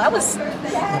 "Well, that was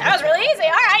really easy.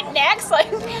 All right, next." Like,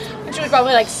 and she was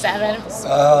probably like 7. It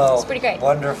was pretty great.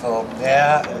 Wonderful.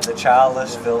 Yeah, the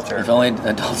childless filter. If only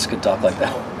adults could talk like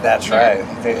that. That's right.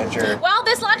 Well,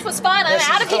 this lunch was fun. I'm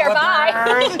out of here. Bye.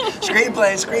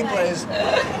 Screenplays.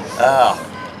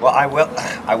 Well,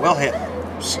 I will hit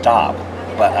stop.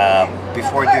 But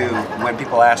before you do, when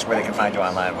people ask where they can find you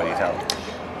online, what do you tell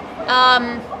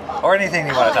them? Or anything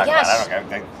you want to talk about. I don't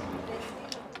care.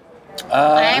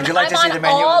 Would you like to see the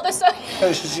menu?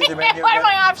 What are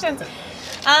my options?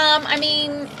 I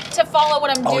mean, to follow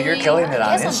what I'm doing. Oh, you're killing it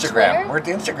on Instagram. On We're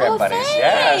the Instagram buddies. Thanks.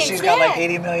 Yeah, she's got like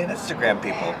 80 million Instagram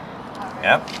people.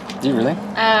 Yep. Do you really?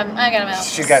 I got about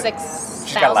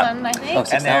 6,000, I think. Oh,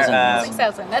 6,000.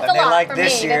 6,000. That's and a lot they like for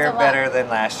this me. year That's a lot. better than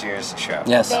last year's show.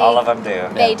 Yes. All of them do.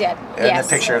 They did. And Yes.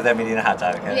 the picture of them eating a hot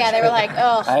dog. Yeah, they were like,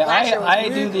 "Oh, last year was I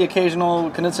do the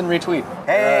occasional Knudsen retweet.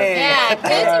 Hey. Yeah,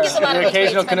 Knudsen gets a lot of the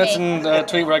occasional retweets from me. Knudsen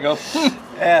tweet where I go,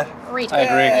 Yeah. Retweet. I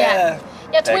agree.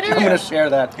 Yeah, Twitter. I'm going to share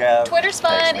that. Yeah. Twitter's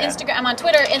fun. Thanks, man. Instagram. I'm on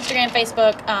Twitter, Instagram,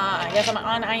 Facebook. I guess I'm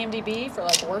on IMDb for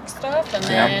like work stuff, and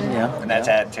then And that's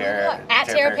at Tara. at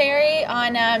Tara Perry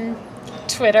on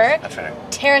Twitter. That's right.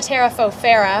 Tara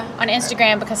Fofera on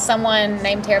Instagram because someone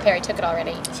named Tara Perry took it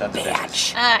already. Sons of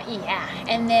bitches. Yeah,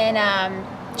 and then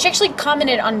she actually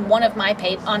commented on one of my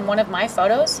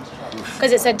photos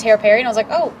because it said Tara Perry, and I was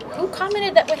like, "Oh, who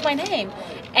commented that with my name?"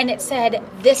 And it said,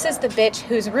 "This is the bitch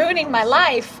who's ruining my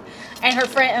life." And her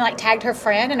friend, and like tagged her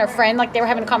friend, and her friend, like they were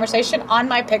having a conversation on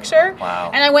my picture.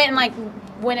 Wow. And I went and like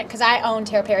because I own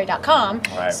taraperry.com.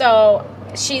 Right. So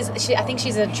I think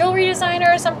she's a jewelry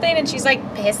designer or something, and she's like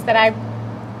pissed that I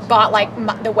bought like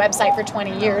the website for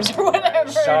 20 years or whatever.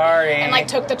 Sorry. And like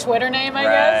took the Twitter name, I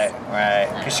guess. Right.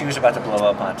 Because she was about to blow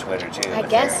up on Twitter too. I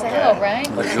guess so, right?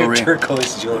 With her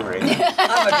turquoise jewelry.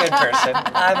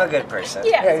 I'm a good person.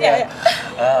 Yeah.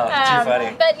 Oh, too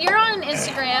funny. But you're on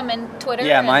Instagram and Twitter.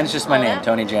 Yeah, and mine's just my all name, that.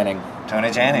 Tony Janning. Tony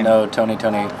Janning. No, Tony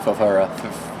Fofera.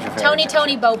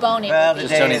 Tony Boboni. Well, the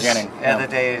Just Tony days, Janning. yeah, the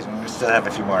days, we still have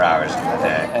a few more hours in the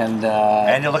day.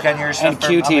 And you look on your stuff. and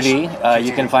QTV.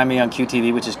 You can find me on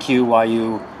QTV, which is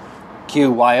QYOU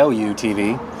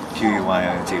TV.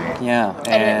 QYOU TV. Yeah,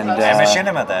 And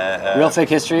Machinima, the Real Fake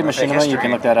History, Real Fake Machinima. You History.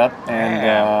 can look that up.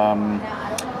 And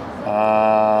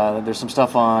there's some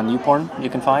stuff on YouPorn you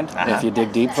can find if you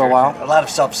dig deep for a while. A lot of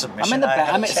self-submission. I'm in the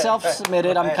I'm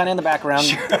self-submitted. I'm kind of in the background.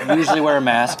 Usually wear a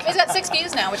mask. He's got 6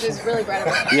 views now, which is really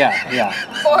gratifying. Yeah.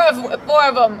 4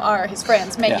 of them are his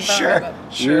friends making fun of him.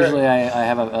 Usually I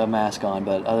have a mask on,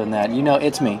 but other than that,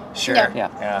 it's me. Sure.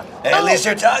 Yeah. At least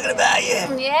they're talking about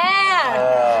you.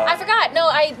 Yeah. I forgot.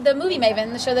 No, the movie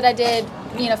Maven, the show that I did,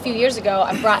 a few years ago,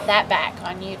 I brought that back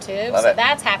on YouTube. Love so it.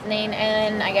 That's happening,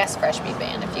 and I guess Fresh Meat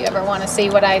Band, if you ever want to see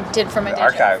what I did from a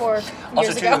Archive. 4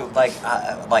 Also, years too, ago. like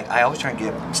I always try and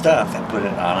get stuff and put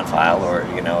it on a file or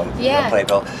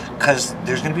playbill, because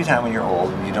there's going to be a time when you're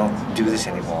old and you don't do this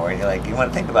anymore, and you want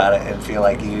to think about it and feel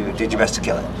like you did your best to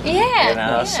kill it. Yeah.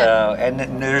 Yeah. So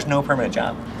and there's no permanent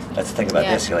job. That's the thing about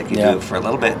this. You do it for a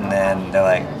little bit, and then they're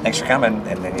like, "Thanks for coming,"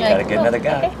 and then you got to get another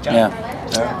guy. Okay. Job.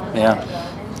 Yeah.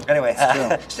 Anyway,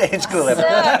 stay in school,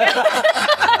 everyone.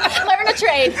 Learn a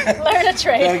trade.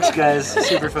 Thanks, guys.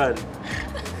 Super fun.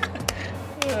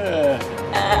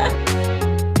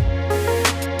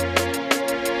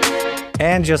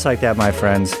 And just like that, my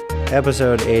friends,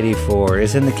 episode 84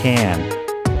 is in the can.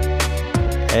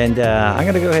 And I'm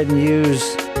going to go ahead and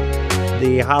use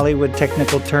the Hollywood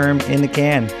technical term "in the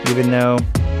can," even though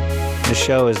the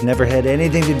show has never had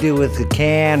anything to do with the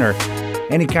can or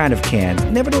any kind of can.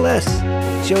 Nevertheless,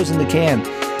 show's in the can.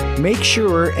 Make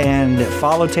sure and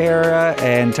follow Tara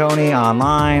and Tony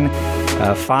online.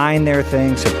 Find their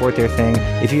thing, support their thing.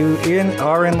 If you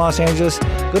are in Los Angeles,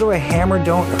 go to a Hammer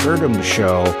Don't Hurt 'em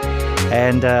show,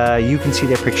 and you can see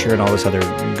their picture and all this other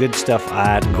good stuff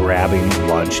at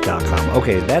grabbinglunch.com.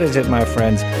 Okay, that is it, my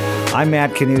friends. I'm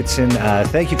Matt Knutson.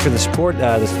 Thank you for the support.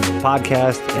 This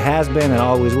podcast has been and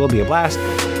always will be a blast.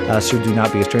 So do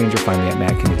not be a stranger. Find me at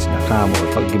mattknudsen.com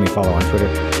or give me a follow on Twitter.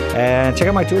 And check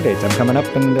out my tour dates. I'm coming up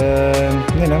and,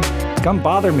 come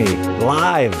bother me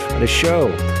live at a show.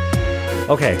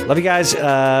 Okay, love you guys.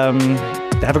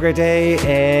 Have a great day.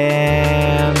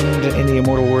 And in the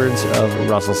immortal words of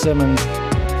Russell Simmons,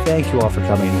 thank you all for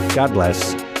coming. God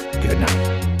bless. Good night.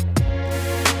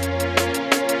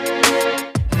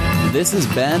 This has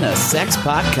been a Sex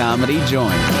Pot Comedy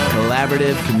Joint,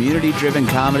 collaborative, community-driven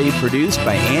comedy produced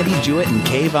by Andy Jewett and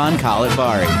Kayvon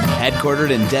Kalatvari,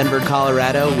 headquartered in Denver,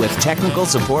 Colorado, with technical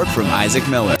support from Isaac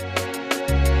Miller.